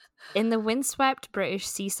 In the windswept British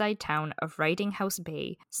seaside town of Riding House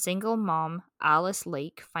Bay, single mom Alice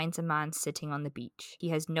Lake finds a man sitting on the beach. He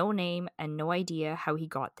has no name and no idea how he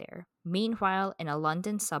got there. Meanwhile, in a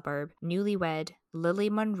London suburb, newlywed Lily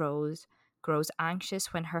Monrose grows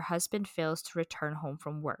anxious when her husband fails to return home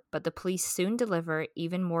from work. But the police soon deliver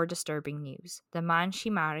even more disturbing news. The man she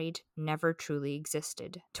married never truly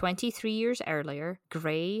existed. 23 years earlier,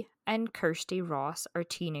 Gray and Kirsty Ross are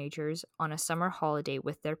teenagers on a summer holiday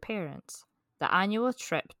with their parents. The annual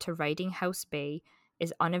trip to Riding House Bay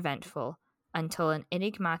is uneventful until an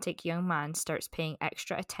enigmatic young man starts paying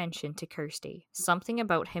extra attention to Kirsty. Something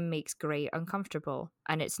about him makes Gray uncomfortable,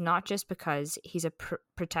 and it's not just because he's a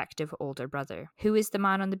protective older brother. Who is the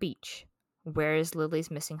man on the beach? Where is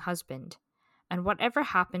Lily's missing husband? And whatever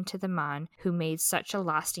happened to the man who made such a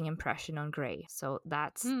lasting impression on Gray? So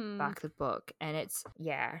that's back the book, and it's,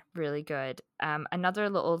 yeah, really good. Another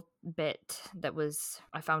little bit that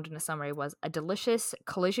I found in a summary was a delicious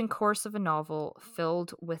collision course of a novel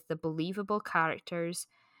filled with the believable characters,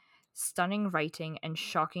 stunning writing, and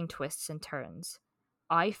shocking twists and turns.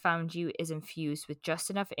 I Found You is infused with just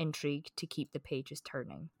enough intrigue to keep the pages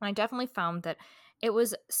turning. And I definitely found that it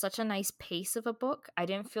was such a nice pace of a book. I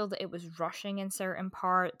didn't feel that it was rushing in certain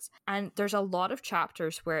parts. And there's a lot of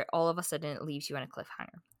chapters where all of a sudden it leaves you on a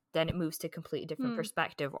cliffhanger. Then it moves to a completely different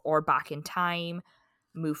perspective, or back in time,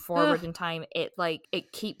 move forward in time.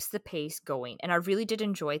 It keeps the pace going. And I really did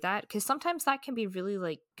enjoy that, because sometimes that can be really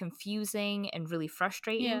like confusing and really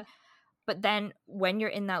frustrating. Yeah. But then when you're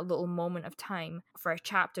in that little moment of time for a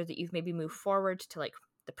chapter that you've maybe moved forward to like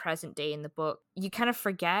the present day in the book, you kind of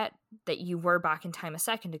forget that you were back in time a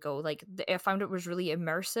second ago. Like, I found it was really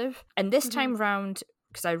immersive. And this time round,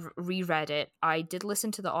 because I reread it, I did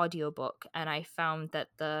listen to the audiobook, and I found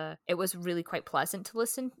that it was really quite pleasant to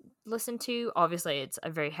listen to. Obviously, it's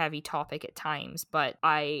a very heavy topic at times, but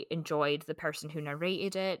I enjoyed the person who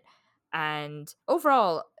narrated it. And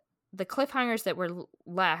overall, the cliffhangers that were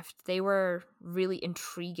left, they were really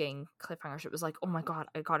intriguing cliffhangers. It was like, oh my god,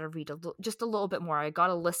 I gotta read just a little bit more. I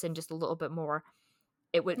gotta listen just a little bit more.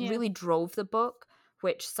 It really drove the book,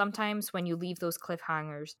 which sometimes when you leave those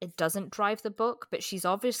cliffhangers, it doesn't drive the book, but she's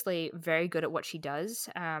obviously very good at what she does.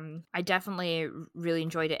 I definitely really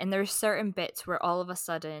enjoyed it. And there's certain bits where all of a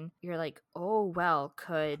sudden you're like, oh, well,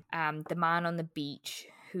 could the man on the beach,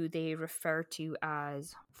 who they refer to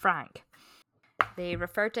as Frank, they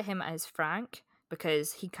refer to him as Frank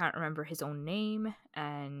because he can't remember his own name.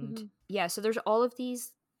 And yeah, so there's all of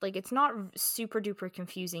these, like, it's not super duper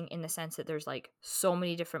confusing in the sense that there's like so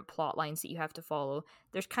many different plot lines that you have to follow.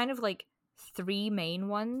 There's kind of like three main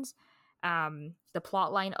ones. The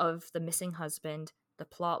plot line of the missing husband, the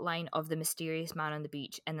plot line of the mysterious man on the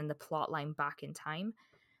beach, and then the plot line back in time.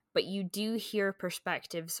 But you do hear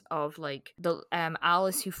perspectives of like the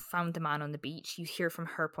Alice who found the man on the beach. You hear from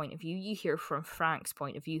her point of view. You hear from Frank's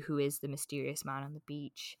point of view, who is the mysterious man on the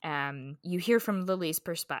beach. You hear from Lily's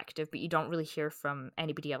perspective, but you don't really hear from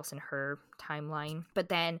anybody else in her timeline. But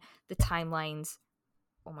then the timelines,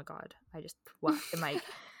 oh my god, I just whacked the mic.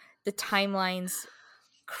 The timelines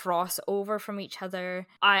cross over from each other.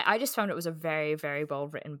 I just found it was a very, very well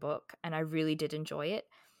written book, and I really did enjoy it.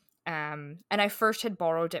 And I first had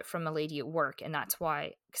borrowed it from a lady at work, and that's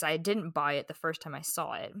why, because I didn't buy it the first time I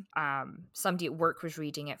saw it. Somebody at work was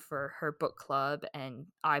reading it for her book club, and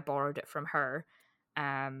I borrowed it from her.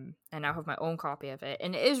 And now have my own copy of it,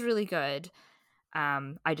 and it is really good.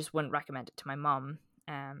 I just wouldn't recommend it to my mum.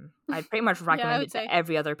 I'd pretty much recommend it to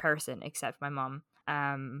every other person except my mum.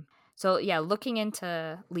 So yeah, looking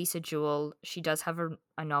into Lisa Jewell, she does have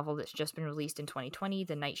a novel that's just been released in 2020,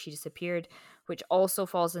 The Night She Disappeared, which also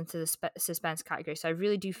falls into the suspense category. So I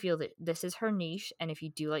really do feel that this is her niche, and if you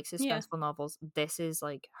do like suspenseful novels, this is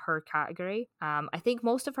like her category. I think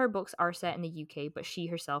most of her books are set in the UK, but she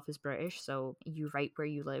herself is British, so you write where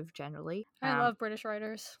you live generally. I love British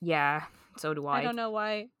writers. Yeah, so do I. I don't know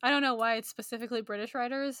why it's specifically British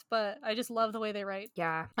writers, but I just love the way they write.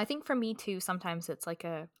 Yeah, I think for me too, sometimes it's like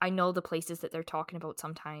I know the places that they're talking about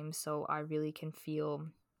sometimes, so I really can feel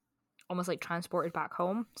almost like transported back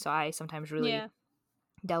home. So I sometimes really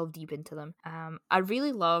delve deep into them. I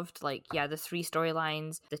really loved, like, the 3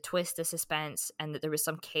 storylines, the twist, the suspense, and that there was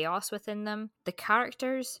some chaos within them. The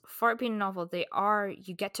characters, for it being a novel,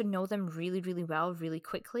 you get to know them really, really well, really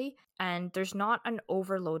quickly, and there's not an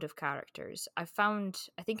overload of characters. I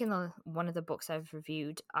think in one of the books I've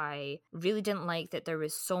reviewed, I really didn't like that there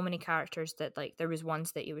was so many characters that, like, there was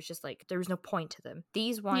ones that it was just like, there was no point to them.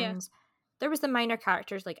 These ones, there was the minor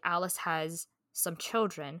characters, like Alice has some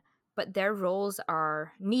children, but their roles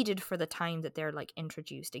are needed for the time that they're, like,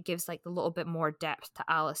 introduced. It gives, like, a little bit more depth to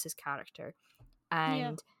Alice's character.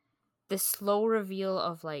 And the slow reveal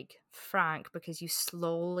of, like, Frank, because you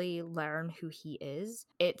slowly learn who he is.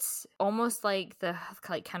 It's almost like the,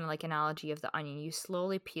 like, kind of like analogy of the onion. You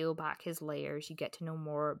slowly peel back his layers. You get to know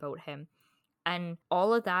more about him. And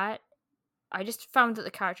all of that, I just found that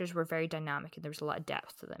the characters were very dynamic and there was a lot of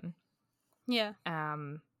depth to them. Yeah.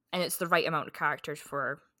 And it's the right amount of characters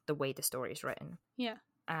for the way the story is written. Yeah.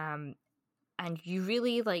 And you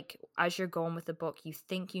really, like, as you're going with the book, you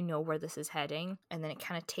think you know where this is heading, and then it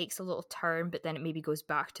kind of takes a little turn, but then it maybe goes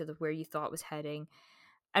back to where you thought it was heading.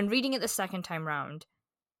 And reading it the second time round,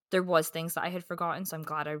 there was things that I had forgotten, so I'm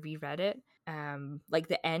glad I reread it. Like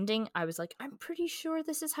the ending, I was like, I'm pretty sure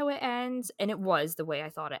this is how it ends, and it was the way I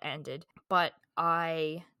thought it ended. But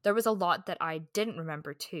there was a lot that I didn't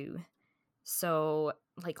remember too. So,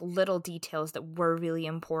 like, little details that were really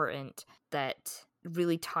important that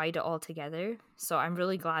really tied it all together. So I'm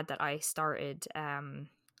really glad that I started,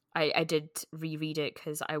 I did reread it,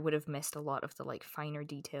 because I would have missed a lot of the, like, finer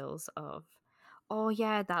details of, oh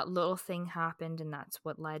yeah, that little thing happened and that's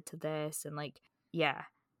what led to this, and, like,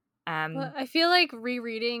 well, I feel like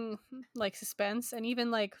rereading, like, suspense, and even,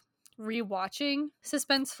 like, rewatching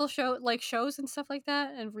suspenseful shows and stuff like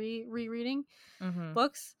that, and rereading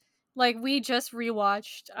books. Like, we just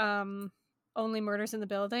rewatched Only Murders in the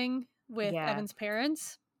Building with Evan's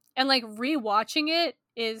parents, and, like, rewatching it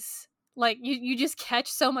is, like, you just catch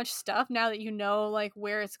so much stuff now that you know, like,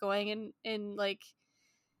 where it's going and like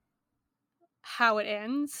how it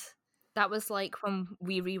ends. That was like when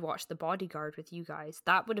we rewatched The Bodyguard with you guys.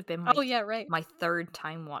 That would have been my third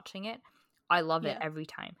time watching it. I love it every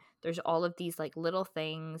time. There's all of these, like, little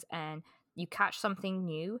things, and you catch something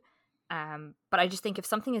new. But I just think if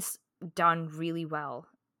something is done really well,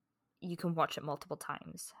 you can watch it multiple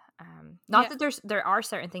times. Not that there are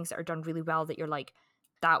certain things that are done really well that you're like,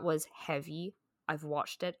 that was heavy. I've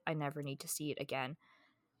watched it. I never need to see it again.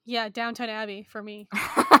 Yeah, Downton Abbey for me.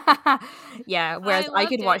 Yeah, whereas I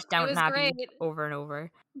could watch Downton Abbey over and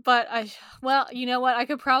over. But you know what? I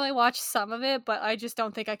could probably watch some of it, but I just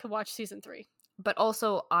don't think I could watch season 3. But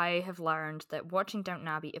also, I have learned that watching Downton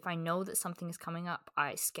Abbey, if I know that something is coming up,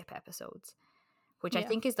 I skip episodes. Which I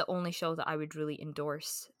think is the only show that I would really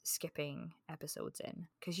endorse skipping episodes in.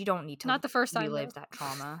 Because you don't need to not the first time, relive that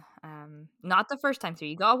trauma. Not the first time through.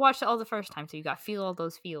 You gotta watch it all the first time through. You gotta feel all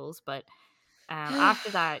those feels. But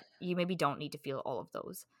after that, you maybe don't need to feel all of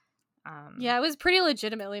those. Yeah, I was pretty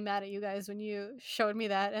legitimately mad at you guys when you showed me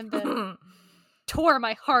that and then tore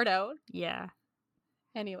my heart out. Yeah.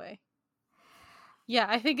 Anyway. Yeah,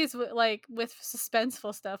 I think it's like with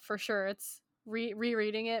suspenseful stuff for sure. It's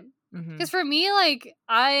rereading it. Because for me, like,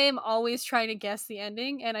 I'm always trying to guess the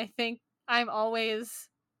ending, and I think I'm always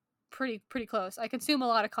pretty close. I consume a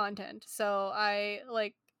lot of content, so I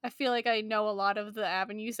feel like I know a lot of the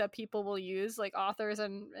avenues that people will use, like authors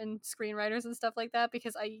and screenwriters and stuff like that,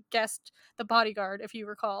 because I guessed The Bodyguard, if you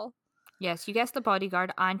recall. Yes, you guessed The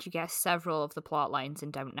Bodyguard, and you guessed several of the plot lines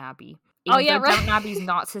in Downton Abbey. Even though Downton Abbey's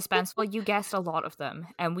not suspenseful, you guessed a lot of them,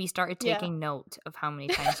 and we started taking note of how many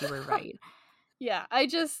times you were right. Yeah,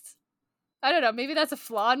 I don't know, maybe that's a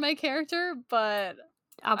flaw in my character, but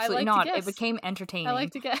absolutely not. It became entertaining. I like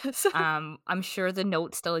to guess. I'm sure the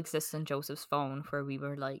note still exists on Joseph's phone where we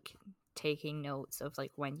were, like, taking notes of,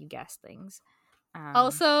 like, when you guessed things.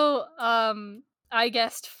 Also, I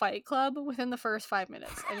guessed Fight Club within the first 5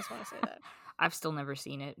 minutes. I just want to say that. I've still never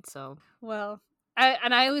seen it, so. Well,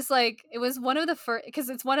 I was like, it was one of the first, because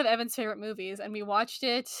it's one of Evan's favorite movies, and we watched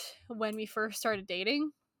it when we first started dating.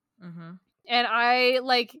 And I,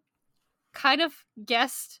 like, kind of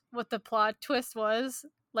guessed what the plot twist was,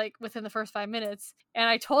 like, within the first 5 minutes. And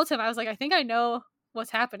I told him, I was like, I think I know what's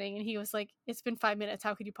happening. And he was like, it's been 5 minutes.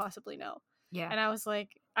 How could you possibly know? Yeah. And I was like,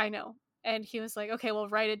 I know. And he was like, okay, well,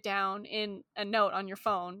 write it down in a note on your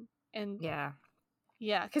phone. And yeah,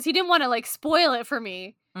 because he didn't want to, like, spoil it for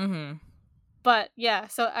me. But yeah,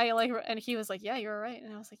 so I, like, and he was like, yeah, you're right.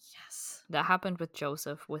 And I was like, yes. That happened with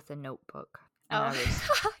Joseph with The Notebook. And I was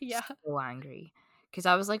so angry. Because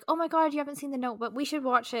I was like, oh my god, you haven't seen The Notebook. We should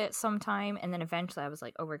watch it sometime. And then eventually I was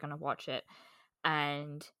like, oh, we're going to watch it.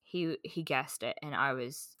 and he guessed it, and I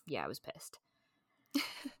was pissed.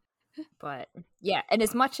 But yeah, and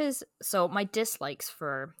as much as, so my dislikes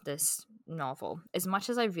for this novel, as much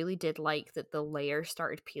as I really did like that the layer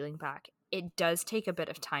started peeling back, it does take a bit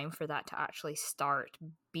of time for that to actually start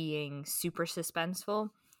being super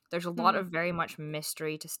suspenseful. There's a lot of very much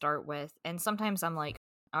mystery to start with, and sometimes I'm like,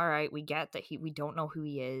 all right, we get that we don't know who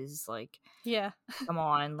he is, like, Yeah. come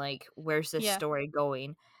on, like, where's this Yeah. story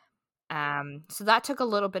going? So that took a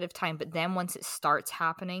little bit of time, but then once it starts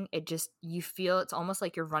happening, it just, you feel it's almost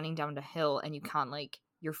like you're running down the hill and you can't, like,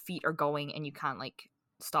 your feet are going and you can't, like,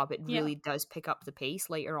 stop. It Yeah. really does pick up the pace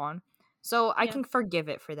later on. So I Yeah. can forgive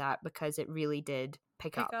it for that because it really did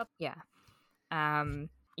pick up. Yeah.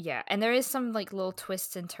 Yeah, and there is some, like, little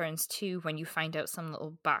twists and turns too when you find out some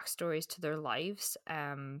little backstories to their lives.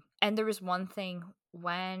 And there was one thing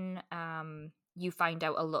when you find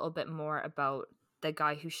out a little bit more about the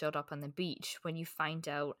guy who showed up on the beach, when you find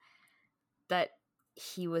out that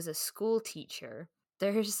he was a school teacher.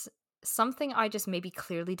 There's something I just maybe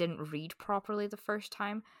clearly didn't read properly the first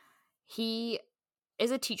time. He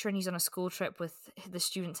is a teacher and he's on a school trip with the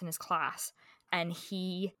students in his class, and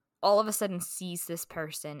he all of a sudden sees this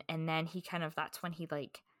person, and then he kind of, that's when he,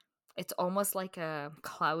 like, it's almost like a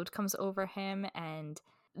cloud comes over him, and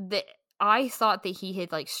I thought that he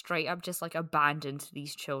had, like, straight up just, like, abandoned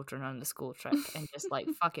these children on the school trip and just, like,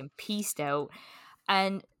 fucking pieced out.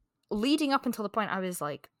 And leading up until the point, I was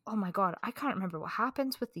like, oh my god, I can't remember what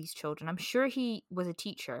happens with these children. I'm sure he was a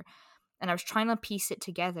teacher, and I was trying to piece it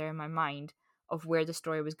together in my mind of where the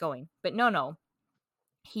story was going. But no.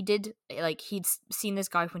 He did, like, he'd seen this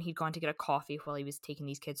guy when he'd gone to get a coffee while he was taking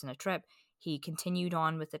these kids on a trip. He continued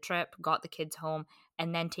on with the trip, got the kids home,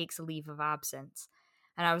 and then takes a leave of absence.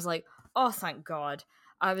 And I was like, oh, thank God.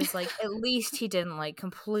 I was like, at least he didn't, like,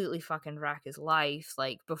 completely fucking wreck his life,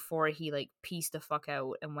 like, before he, like, pieced the fuck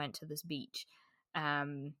out and went to this beach.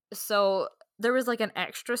 So there was, like, an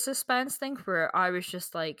extra suspense thing where I was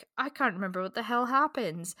just like, I can't remember what the hell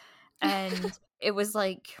happens. And it was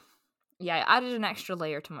like, yeah, I added an extra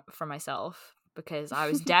layer for myself because I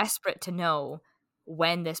was desperate to know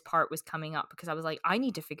when this part was coming up, because I was like, I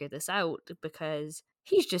need to figure this out because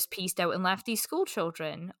he's just pieced out and left these school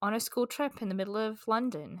children on a school trip in the middle of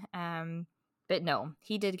London. But no,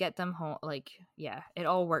 he did get them home. Like, yeah, it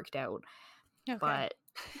all worked out. Okay. But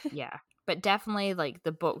yeah, but definitely, like,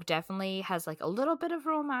 the book definitely has, like, a little bit of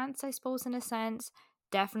romance, I suppose, in a sense.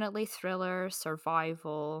 Definitely thriller,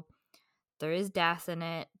 survival. There is death in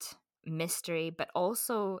it, mystery, but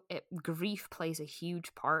also grief plays a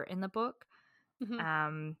huge part in the book.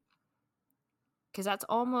 Because that's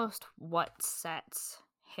almost what sets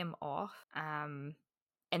him off. And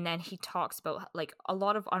then he talks about, like, a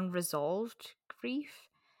lot of unresolved grief.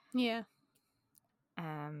 Yeah.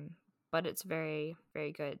 But it's very,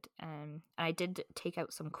 very good. And I did take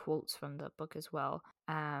out some quotes from the book as well.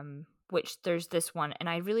 Which there's this one, and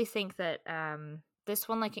I really think that this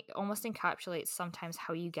one, like, it almost encapsulates sometimes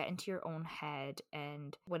how you get into your own head,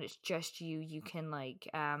 and when it's just you can, like,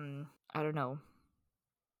 I don't know,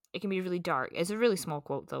 it can be really dark. It's a really small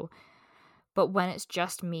quote though. But when it's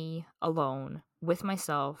just me alone with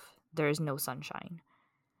myself, there is no sunshine.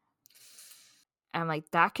 And,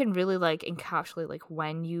 like, that can really, like, encapsulate, like,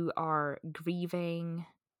 when you are grieving.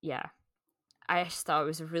 Yeah, I just thought it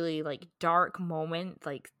was a really, like, dark moment.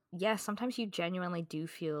 Like, yeah, sometimes you genuinely do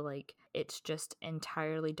feel like it's just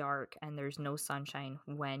entirely dark and there's no sunshine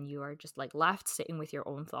when you are just, like, left sitting with your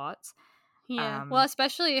own thoughts. Yeah. Well,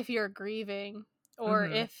 especially if you're grieving, or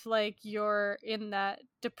if, like, you're in that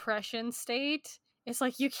depression state, it's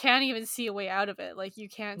like you can't even see a way out of it. Like, you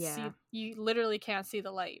can't see, you literally can't see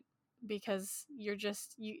the light because you're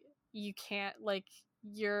just, you can't, like,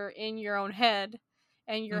 you're in your own head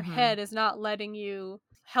and your head is not letting you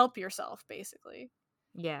help yourself, basically.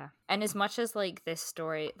 Yeah. And as much as, like, this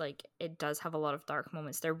story, like, it does have a lot of dark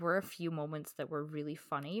moments, there were a few moments that were really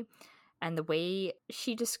funny. And the way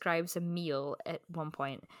she describes a meal at one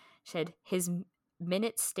point, she said, his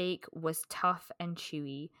minute steak was tough and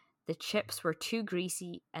chewy, the chips were too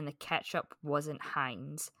greasy, and the ketchup wasn't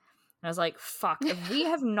Heinz. And I was like, fuck, if we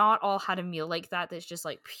have not all had a meal like that that's just,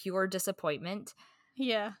 like, pure disappointment.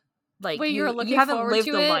 Yeah. Like, wait, you haven't lived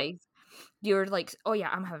a life. You're like, oh yeah,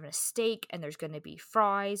 I'm having a steak and there's gonna be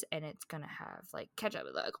fries and it's gonna have, like, ketchup,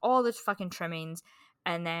 like, all the fucking trimmings,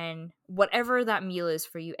 and then whatever that meal is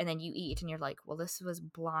for you, and then you eat and you're like, well, this was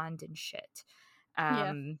bland and shit.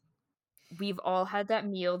 We've all had that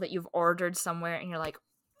meal that you've ordered somewhere and you're like,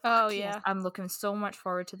 oh yeah, yes, I'm looking so much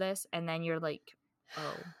forward to this, and then you're like,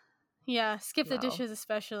 oh yeah, skip the dishes,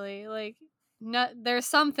 especially, like, there's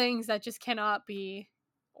some things that just cannot be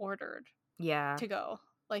ordered. to go.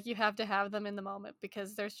 Like, you have to have them in the moment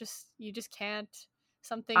because you just can't.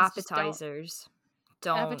 Some things Appetizers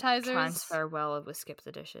don't transfer well with skip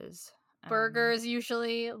the dishes. Burgers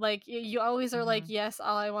usually, like, you always are like, yes,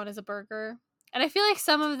 all I want is a burger. And I feel like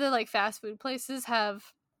some of the like fast food places have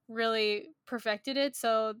really perfected it.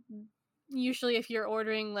 So usually if you're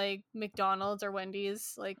ordering like McDonald's or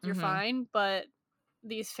Wendy's, like, you're fine. But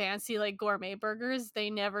these fancy like gourmet burgers, they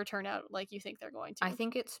never turn out like you think they're going to. I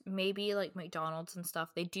think it's maybe like McDonald's and stuff.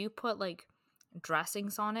 They do put like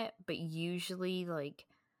dressings on it, but usually like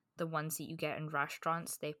the ones that you get in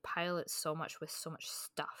restaurants, they pile it so much with so much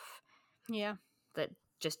stuff. Yeah. That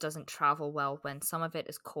just doesn't travel well when some of it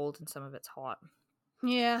is cold and some of it's hot.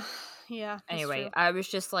 Yeah. Yeah. Anyway, I was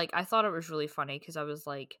just like, I thought it was really funny because I was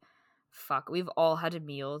like, fuck, we've all had a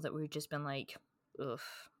meal that we've just been like, ugh,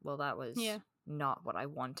 well, that was not what I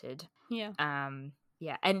wanted. Yeah.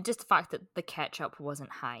 Yeah, and just the fact that the ketchup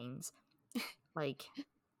wasn't Heinz. Like,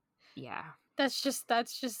 yeah. That's just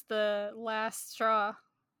the last straw.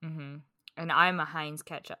 Mm-hmm. And I'm a Heinz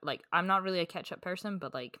ketchup. Like, I'm not really a ketchup person,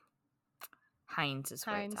 but like, Heinz is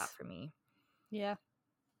where it's at for me. Yeah.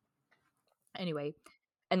 Anyway,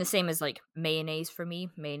 and the same as like mayonnaise for me.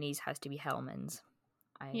 Mayonnaise has to be Hellmann's.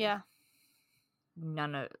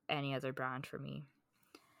 None of any other brand for me.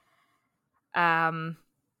 I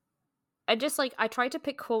just like, I tried to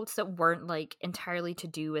pick quotes that weren't like entirely to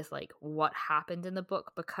do with like what happened in the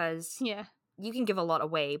book because you can give a lot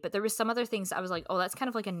away, but there was some other things I was like, oh, that's kind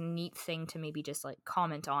of like a neat thing to maybe just like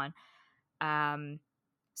comment on.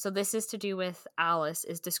 So this is to do with Alice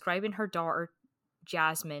is describing her daughter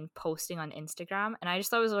Jasmine posting on Instagram, and I just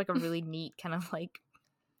thought it was like a really neat kind of like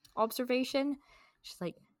observation. She's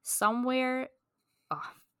like, someone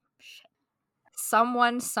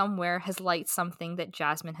somewhere has liked something that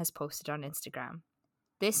Jasmine has posted on Instagram.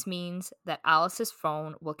 This means that Alice's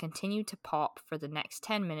phone will continue to pop for the next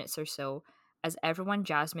 10 minutes or so as everyone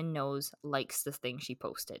Jasmine knows likes the thing she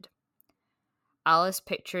posted. Alice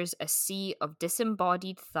pictures a sea of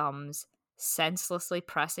disembodied thumbs senselessly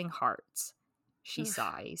pressing hearts. She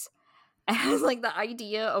sighs. And I was like, the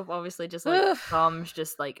idea of obviously just like thumbs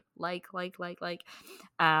just like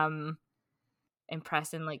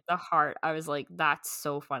impressing like the heart. I was like, that's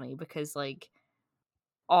so funny because like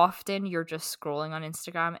often you're just scrolling on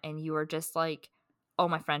Instagram and you are just like, oh,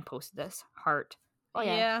 my friend posted this, heart. Oh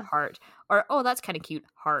yeah, heart. Or oh, that's kind of cute,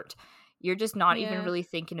 heart. You're just not even really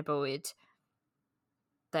thinking about it,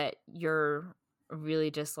 that you're really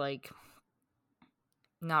just like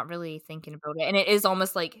not really thinking about it. And it is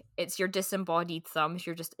almost like it's your disembodied thumbs.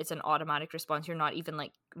 It's an automatic response. You're not even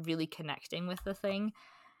like really connecting with the thing.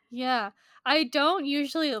 Yeah. I don't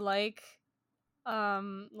usually like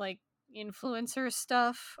influencer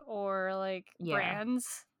stuff or like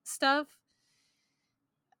brands stuff.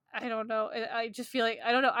 I don't know. I just feel like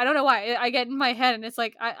I don't know why. I get in my head and it's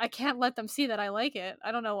like I can't let them see that I like it.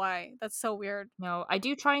 I don't know why. That's so weird. No, I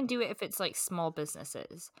do try and do it if it's like small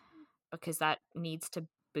businesses because that needs to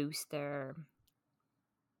boost their...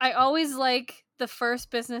 I always like the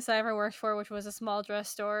first business I ever worked for, which was a small dress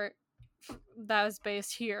store that was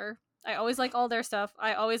based here. I always like all their stuff.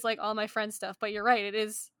 I always like all my friends' stuff. But you're right. It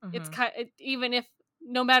is. It's even if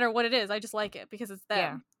no matter what it is, I just like it because it's them.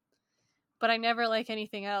 Yeah. But I never like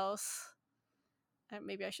anything else.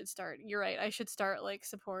 Maybe I should start. You're right. I should start like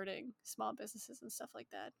supporting small businesses and stuff like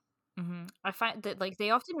that. Mm-hmm. I find that like they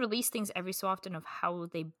often release things every so often of how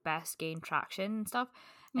they best gain traction and stuff.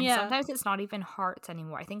 And sometimes it's not even hearts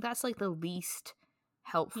anymore. I think that's like the least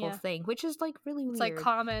helpful thing, which is like really weird. It's like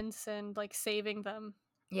comments and like saving them.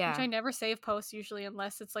 Yeah. Which I never save posts usually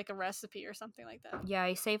unless it's like a recipe or something like that. Yeah,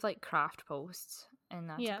 I save like craft posts and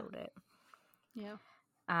that's about it. Yeah.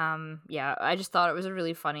 Yeah, I just thought it was a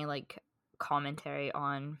really funny like commentary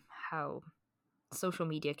on how social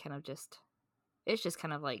media kind of it's just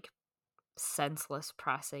kind of like senseless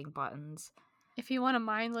pressing buttons. If you want to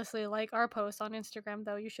mindlessly like our post on Instagram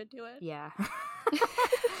though, you should do it. Yeah.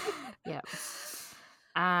 Yeah.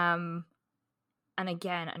 And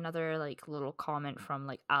again, another like little comment from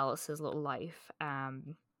like Alice's little life.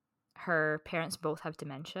 Her parents both have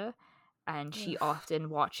dementia and she often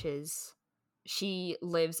watches... She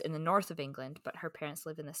lives in the north of England, but her parents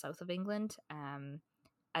live in the south of England. And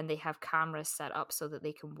they have cameras set up so that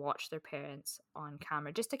they can watch their parents on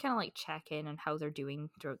camera just to kind of like check in on how they're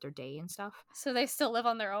doing throughout their day and stuff. So they still live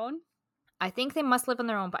on their own? I think they must live on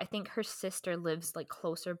their own, but I think her sister lives like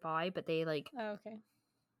closer by, but they like... Oh, okay.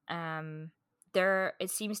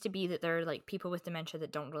 It seems to be that they're like people with dementia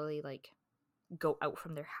that don't really like go out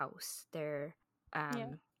from their house. They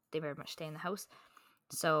very much stay in the house.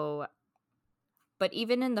 So... But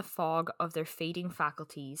even in the fog of their fading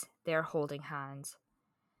faculties, they are holding hands.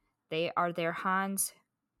 They are their hands.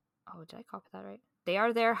 Oh, did I copy that right? They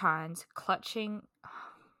are their hands clutching. Oh,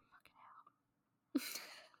 fucking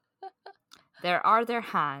hell. There are their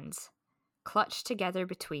hands clutched together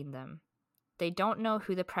between them. They don't know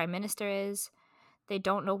who the Prime Minister is. They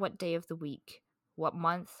don't know what day of the week, what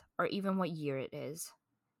month, or even what year it is.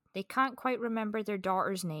 They can't quite remember their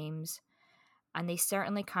daughters' names, and they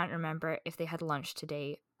certainly can't remember if they had lunch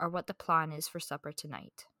today or what the plan is for supper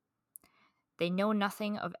tonight. They know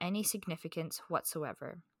nothing of any significance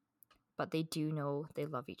whatsoever, but they do know they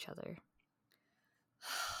love each other.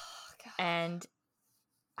 And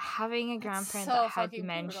having a grandparent that had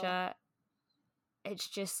dementia, brutal. It's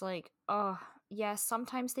just like, oh, yeah,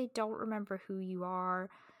 sometimes they don't remember who you are,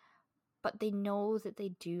 but they know that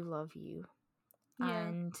they do love you. Yeah.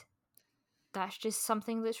 And that's just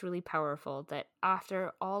something that's really powerful, that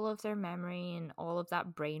after all of their memory and all of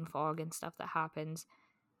that brain fog and stuff that happens,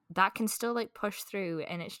 that can still like push through,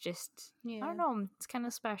 and it's just, I don't know, it's kind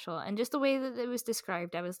of special. And just the way that it was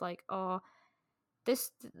described, I was like, oh,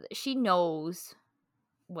 she knows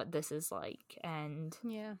what this is like. And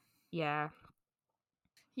yeah,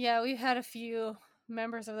 we've had a few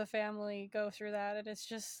members of the family go through that, and it's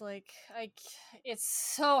just like, it's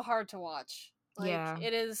so hard to watch. Like,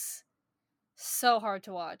 it is so hard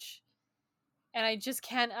to watch, and I just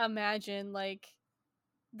can't imagine like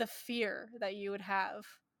the fear that you would have.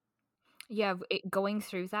 Yeah, going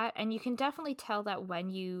through that. And you can definitely tell that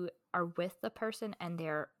when you are with the person and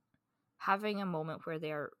they're having a moment where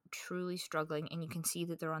they're truly struggling, and you can see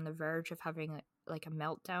that they're on the verge of having like a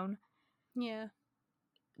meltdown. Yeah.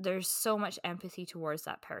 There's so much empathy towards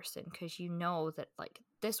that person, because you know that like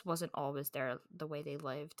this wasn't always the way they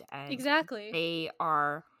lived, and exactly,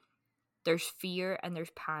 there's fear and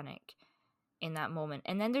there's panic in that moment.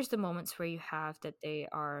 And then there's the moments where you have that they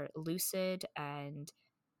are lucid, and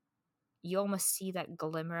you almost see that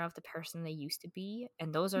glimmer of the person they used to be,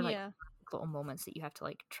 and those are like little moments that you have to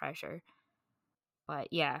like treasure. But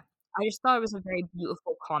yeah, I just thought it was a very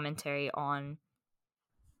beautiful commentary on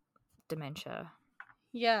dementia.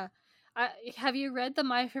 Yeah. Have you read the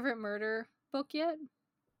My Favorite Murder book yet?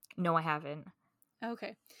 No, I haven't.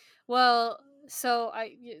 Okay. Well, so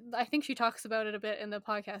I think she talks about it a bit in the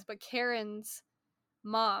podcast, but Karen's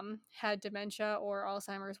mom had dementia or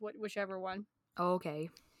Alzheimer's, whichever one. Oh, okay.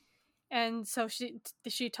 And so she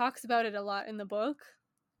talks about it a lot in the book,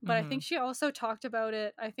 but I think she also talked about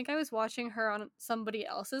it. I think I was watching her on somebody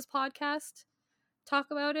else's podcast talk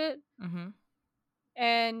about it.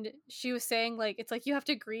 And she was saying like, it's like you have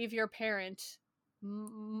to grieve your parent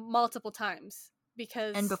multiple times,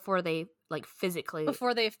 because and before they like physically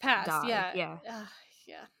before they've passed die. yeah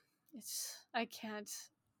it's I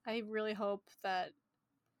really hope that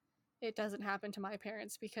it doesn't happen to my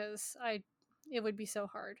parents, because it would be so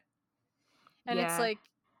hard. And it's like,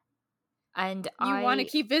 and you want to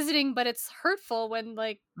keep visiting, but it's hurtful when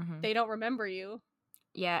like they don't remember you.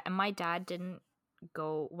 Yeah. And my dad didn't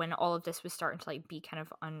go when all of this was starting to like be kind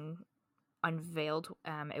of unveiled.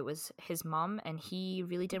 It was his mom, and he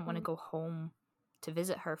really didn't want to go home to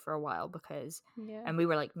visit her for a while, because and we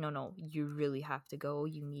were like, no, you really have to go,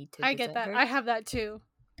 you need to I get that her. I have that too.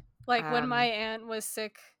 Like when my aunt was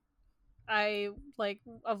sick, I like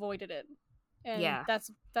avoided it, and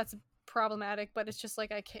that's problematic, but it's just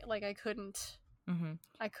like I couldn't deal.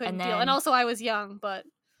 And also I was young, but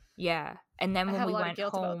and then when we went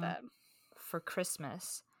home for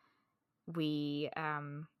Christmas, we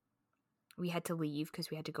had to leave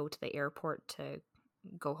because we had to go to the airport to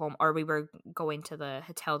go home, or we were going to the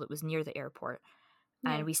hotel that was near the airport,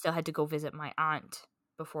 and we still had to go visit my aunt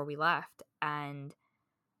before we left. And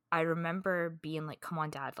I remember being like, come on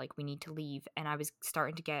Dad, like we need to leave. And I was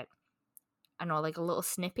starting to get, I don't know, like a little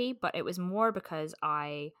snippy, but it was more because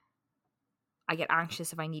I get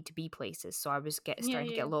anxious if I need to be places, so I was starting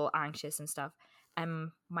to get a little anxious and stuff.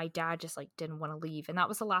 And my dad just like didn't want to leave, and that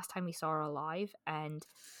was the last time we saw her alive. And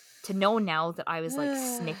to know now that I was like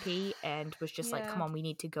snippy and was just like, come on, we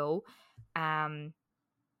need to go,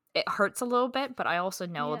 it hurts a little bit, but I also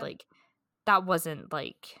know like that wasn't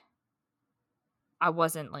like, I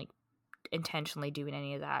wasn't like intentionally doing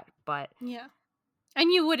any of that. But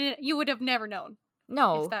and you would have never known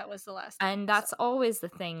if that was the last time. And that's always the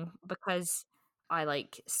thing, because I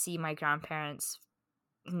like see my grandparents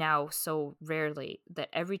now so rarely, that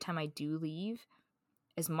every time I do leave,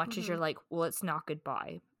 as much as you're like, well, it's not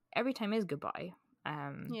goodbye, every time is goodbye.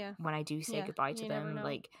 When I do say goodbye to them,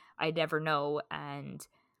 like I never know. And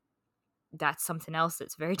that's something else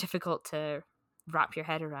that's very difficult to wrap your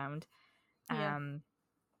head around.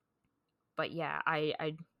 But yeah,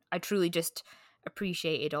 I truly just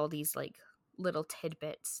appreciated all these like little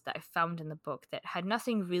tidbits that I found in the book that had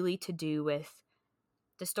nothing really to do with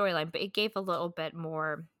the storyline, but it gave a little bit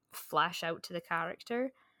more flesh out to the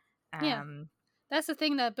character. That's the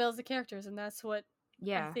thing that builds the characters, and that's what I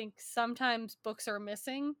Yeah. think sometimes books are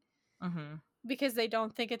missing Mm-hmm. because they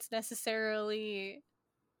don't think it's necessarily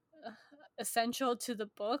essential to the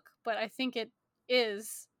book, but I think it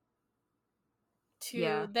is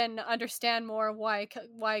to then understand more why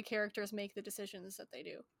characters make the decisions that they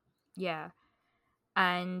do. Yeah.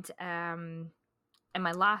 And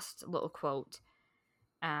my last little quote,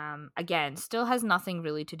 again, still has nothing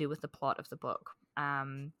really to do with the plot of the book.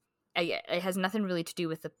 It has nothing really to do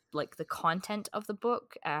with the content of the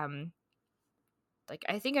book. Like,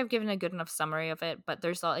 I think I've given a good enough summary of it, but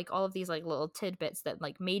there's like all of these like little tidbits that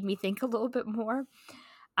like made me think a little bit more.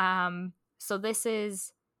 So this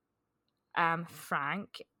is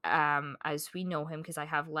Frank, as we know him, because I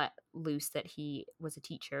have let loose that he was a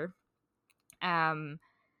teacher. In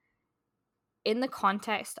the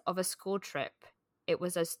context of a school trip, it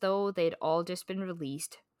was as though they'd all just been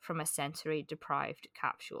released from a sensory-deprived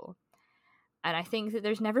capsule. And I think that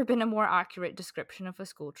there's never been a more accurate description of a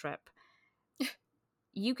school trip.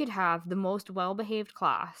 You could have the most well-behaved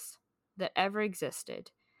class that ever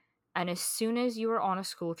existed, and as soon as you were on a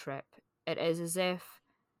school trip, it is as if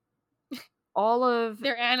all of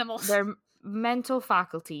they're animals. Their mental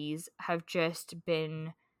faculties have just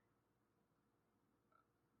been,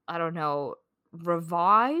 I don't know,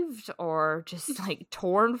 revived or just like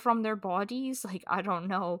torn from their bodies. Like, I don't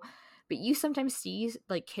know. But you sometimes see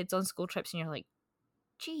like kids on school trips and you're like,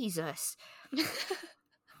 Jesus,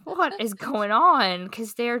 what is going on?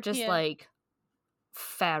 Because they're just like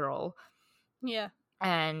feral. Yeah.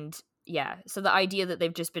 And yeah, so the idea that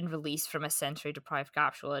they've just been released from a sensory deprived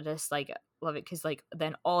capsule, I just like love it, because like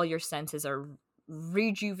then all your senses are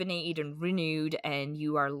rejuvenated and renewed and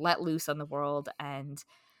you are let loose on the world. And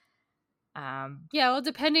yeah, well,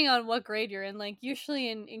 depending on what grade you're in, like usually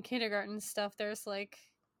in kindergarten stuff, there's like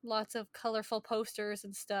lots of colorful posters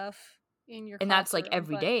and stuff in your and that's like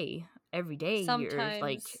every day sometimes you're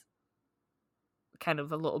like kind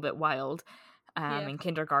of a little bit wild in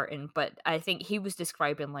kindergarten. But I think he was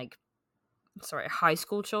describing like high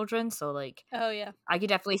school children, so like I could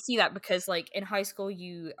definitely see that, because like in high school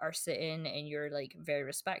you are sitting and you're like very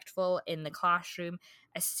respectful in the classroom.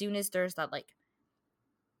 As soon as there's that like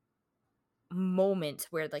moment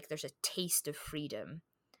where like there's a taste of freedom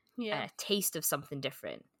and a taste of something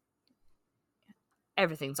different,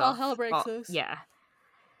 everything's all off. hell breaks loose.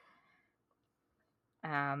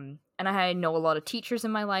 And I know a lot of teachers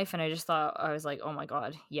in my life, and I just thought, I was like, oh my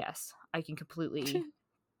god, yes, I can completely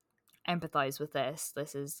empathize with this.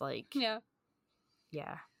 This is like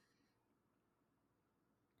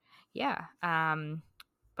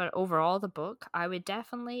but overall the book, I would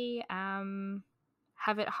definitely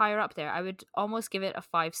have it higher up there. I would almost give it a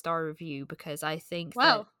 5-star review, because I think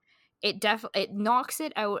that it knocks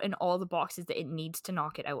it out in all the boxes that it needs to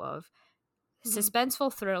knock it out of.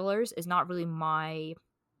 Suspenseful thrillers is not really my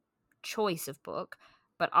choice of book,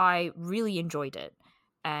 but I really enjoyed it.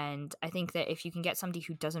 And I think that if you can get somebody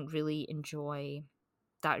who doesn't really enjoy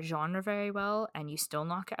that genre very well and you still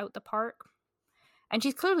knock it out the park, and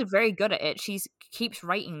she's clearly very good at it, she keeps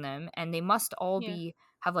writing them, and they must all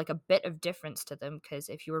have like a bit of difference to them, because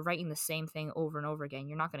if you were writing the same thing over and over again,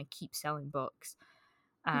 you're not going to keep selling books.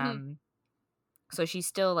 So she's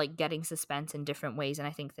still like getting suspense in different ways, and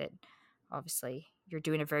I think that obviously you're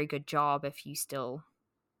doing a very good job if you still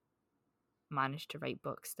manage to write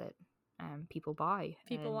books that people buy,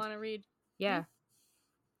 people want to read.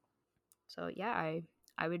 So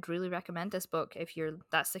I would really recommend this book if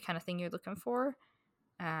that's the kind of thing you're looking for.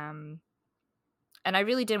 And I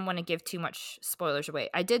really didn't want to give too much spoilers away.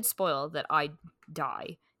 I did spoil that I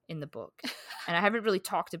die in the book, and I haven't really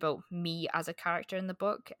talked about me as a character in the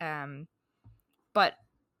book, but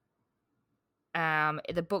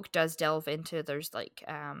the book does delve into, there's like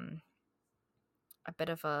a bit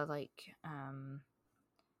of a like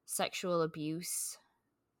sexual abuse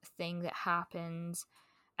thing that happens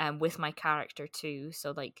with my character too,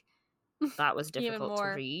 so like that was difficult to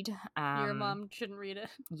read. Your mom shouldn't read it.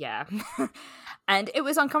 Yeah. And it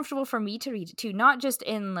was uncomfortable for me to read it too, not just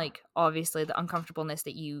in like obviously the uncomfortableness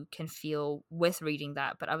that you can feel with reading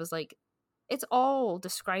that, but I was like, it's all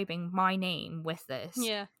describing my name with this.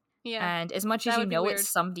 And as much as you know it's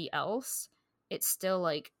somebody else, it's still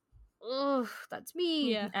like, oh, that's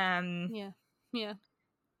me.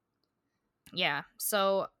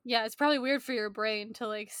 So it's probably weird for your brain to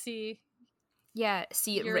like see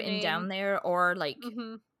it written down there, or like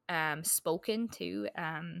spoken to.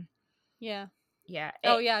 Yeah.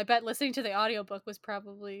 I bet listening to the audiobook was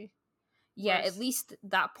probably yeah, worse. At least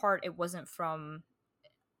that part, it wasn't from,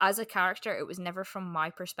 as a character, it was never from my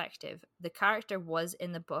perspective. The character was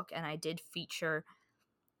in the book, and I did feature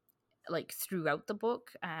like throughout the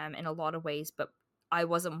book in a lot of ways, but I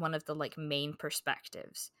wasn't one of the like main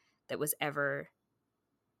perspectives that was ever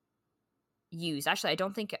used. Actually, I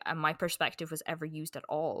don't think my perspective was ever used at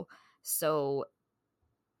all. So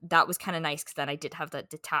that was kind of nice, because then I did have that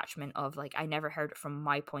detachment of like, I never heard it from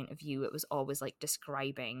my point of view. It was always like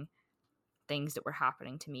describing things that were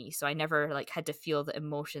happening to me, so I never like had to feel the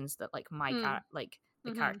emotions that like my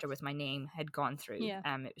character with my name had gone through.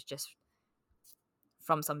 It was just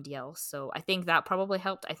from somebody else. So I think that probably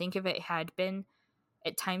helped. I think if it had been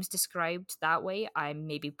at times described that way, I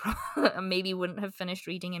maybe maybe wouldn't have finished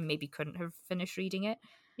reading, and maybe couldn't have finished reading it.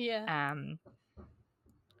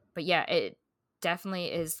 But yeah, it definitely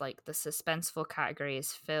is like the suspenseful category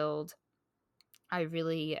is filled. I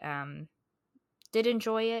really did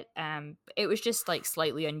enjoy it. It was just like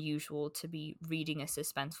slightly unusual to be reading a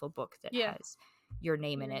suspenseful book that has your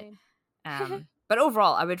name in it. But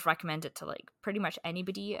overall, I would recommend it to like pretty much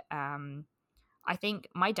anybody. I think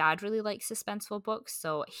my dad really likes suspenseful books,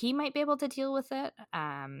 so he might be able to deal with it.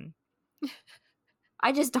 I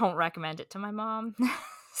just don't recommend it to my mom.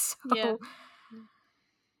 So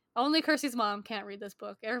only Kirsty's mom can't read this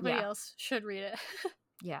book. Everybody else should read it.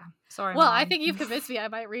 Sorry. Well, Mom. I think you've convinced me I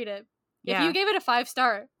might read it. If you gave it a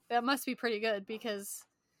 5-star, that must be pretty good, because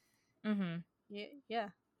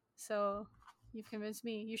so you've convinced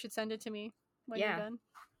me. You should send it to me when you're done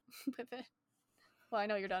with it. Well, I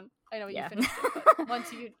know you're done. I know you finished it, but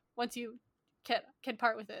once you can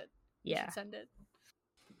part with it, you should send it.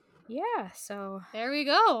 So there we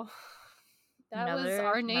go. That was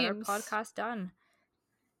our names. Another podcast done.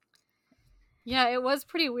 Yeah, it was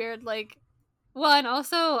pretty weird. Like, well, and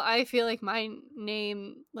also I feel like my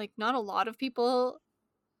name, like, not a lot of people.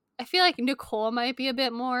 I feel like Nicole might be a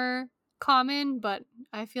bit more common, but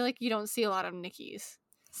I feel like you don't see a lot of Nickies.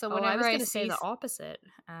 So whenever I was going to say the opposite.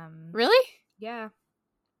 Really? Yeah.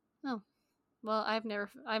 Oh, well, I've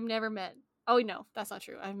never met. Oh no, that's not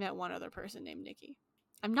true. I've met one other person named Nikki.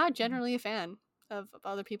 I'm not generally a fan of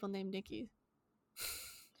other people named Nikki.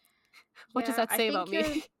 What does that say about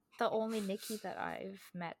me? The only Nikki that I've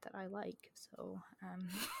met that I like, so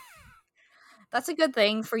that's a good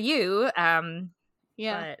thing for you.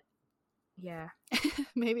 But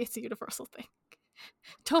maybe it's a universal thing.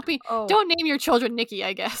 Don't name your children Nikki,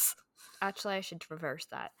 I guess. Actually, I should reverse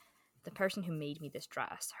that. The person who made me this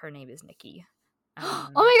dress, her name is Nikki. Oh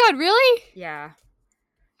my god, really? Yeah.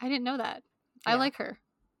 I didn't know that. I like her.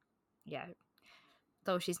 Yeah.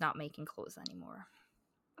 Though she's not making clothes anymore.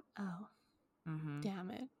 Oh.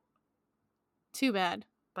 Damn it. Too bad.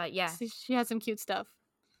 But yeah. She had some cute stuff.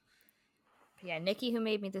 Yeah, Nikki, who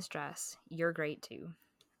made me this dress, you're great too.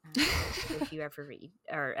 If you ever read,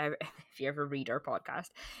 or if you ever read our podcast,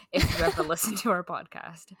 if you ever listen to our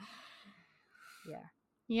podcast.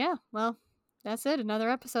 Yeah, well, that's it. Another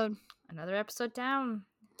episode down.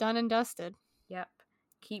 Done and dusted. Yep.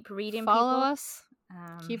 Keep reading. Follow people. us.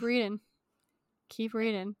 Keep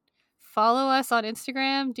reading. Follow us on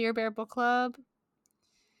Instagram, Dear Bear Book Club.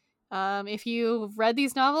 If you've read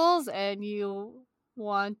these novels and you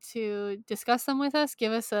want to discuss them with us,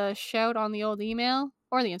 give us a shout on the old email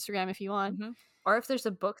or the Instagram if you want. Or if there's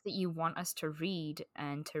a book that you want us to read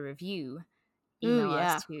and to review, email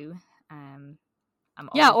us too.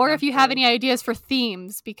 Or if you have any ideas for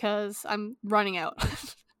themes, because I'm running out.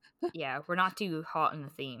 We're not too hot in the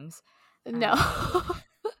themes. No.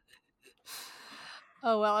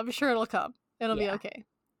 Oh well, I'm sure it'll come. It'll be okay.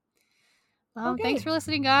 Thanks for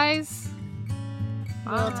listening, guys.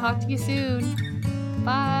 We'll talk to you soon.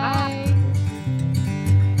 Bye.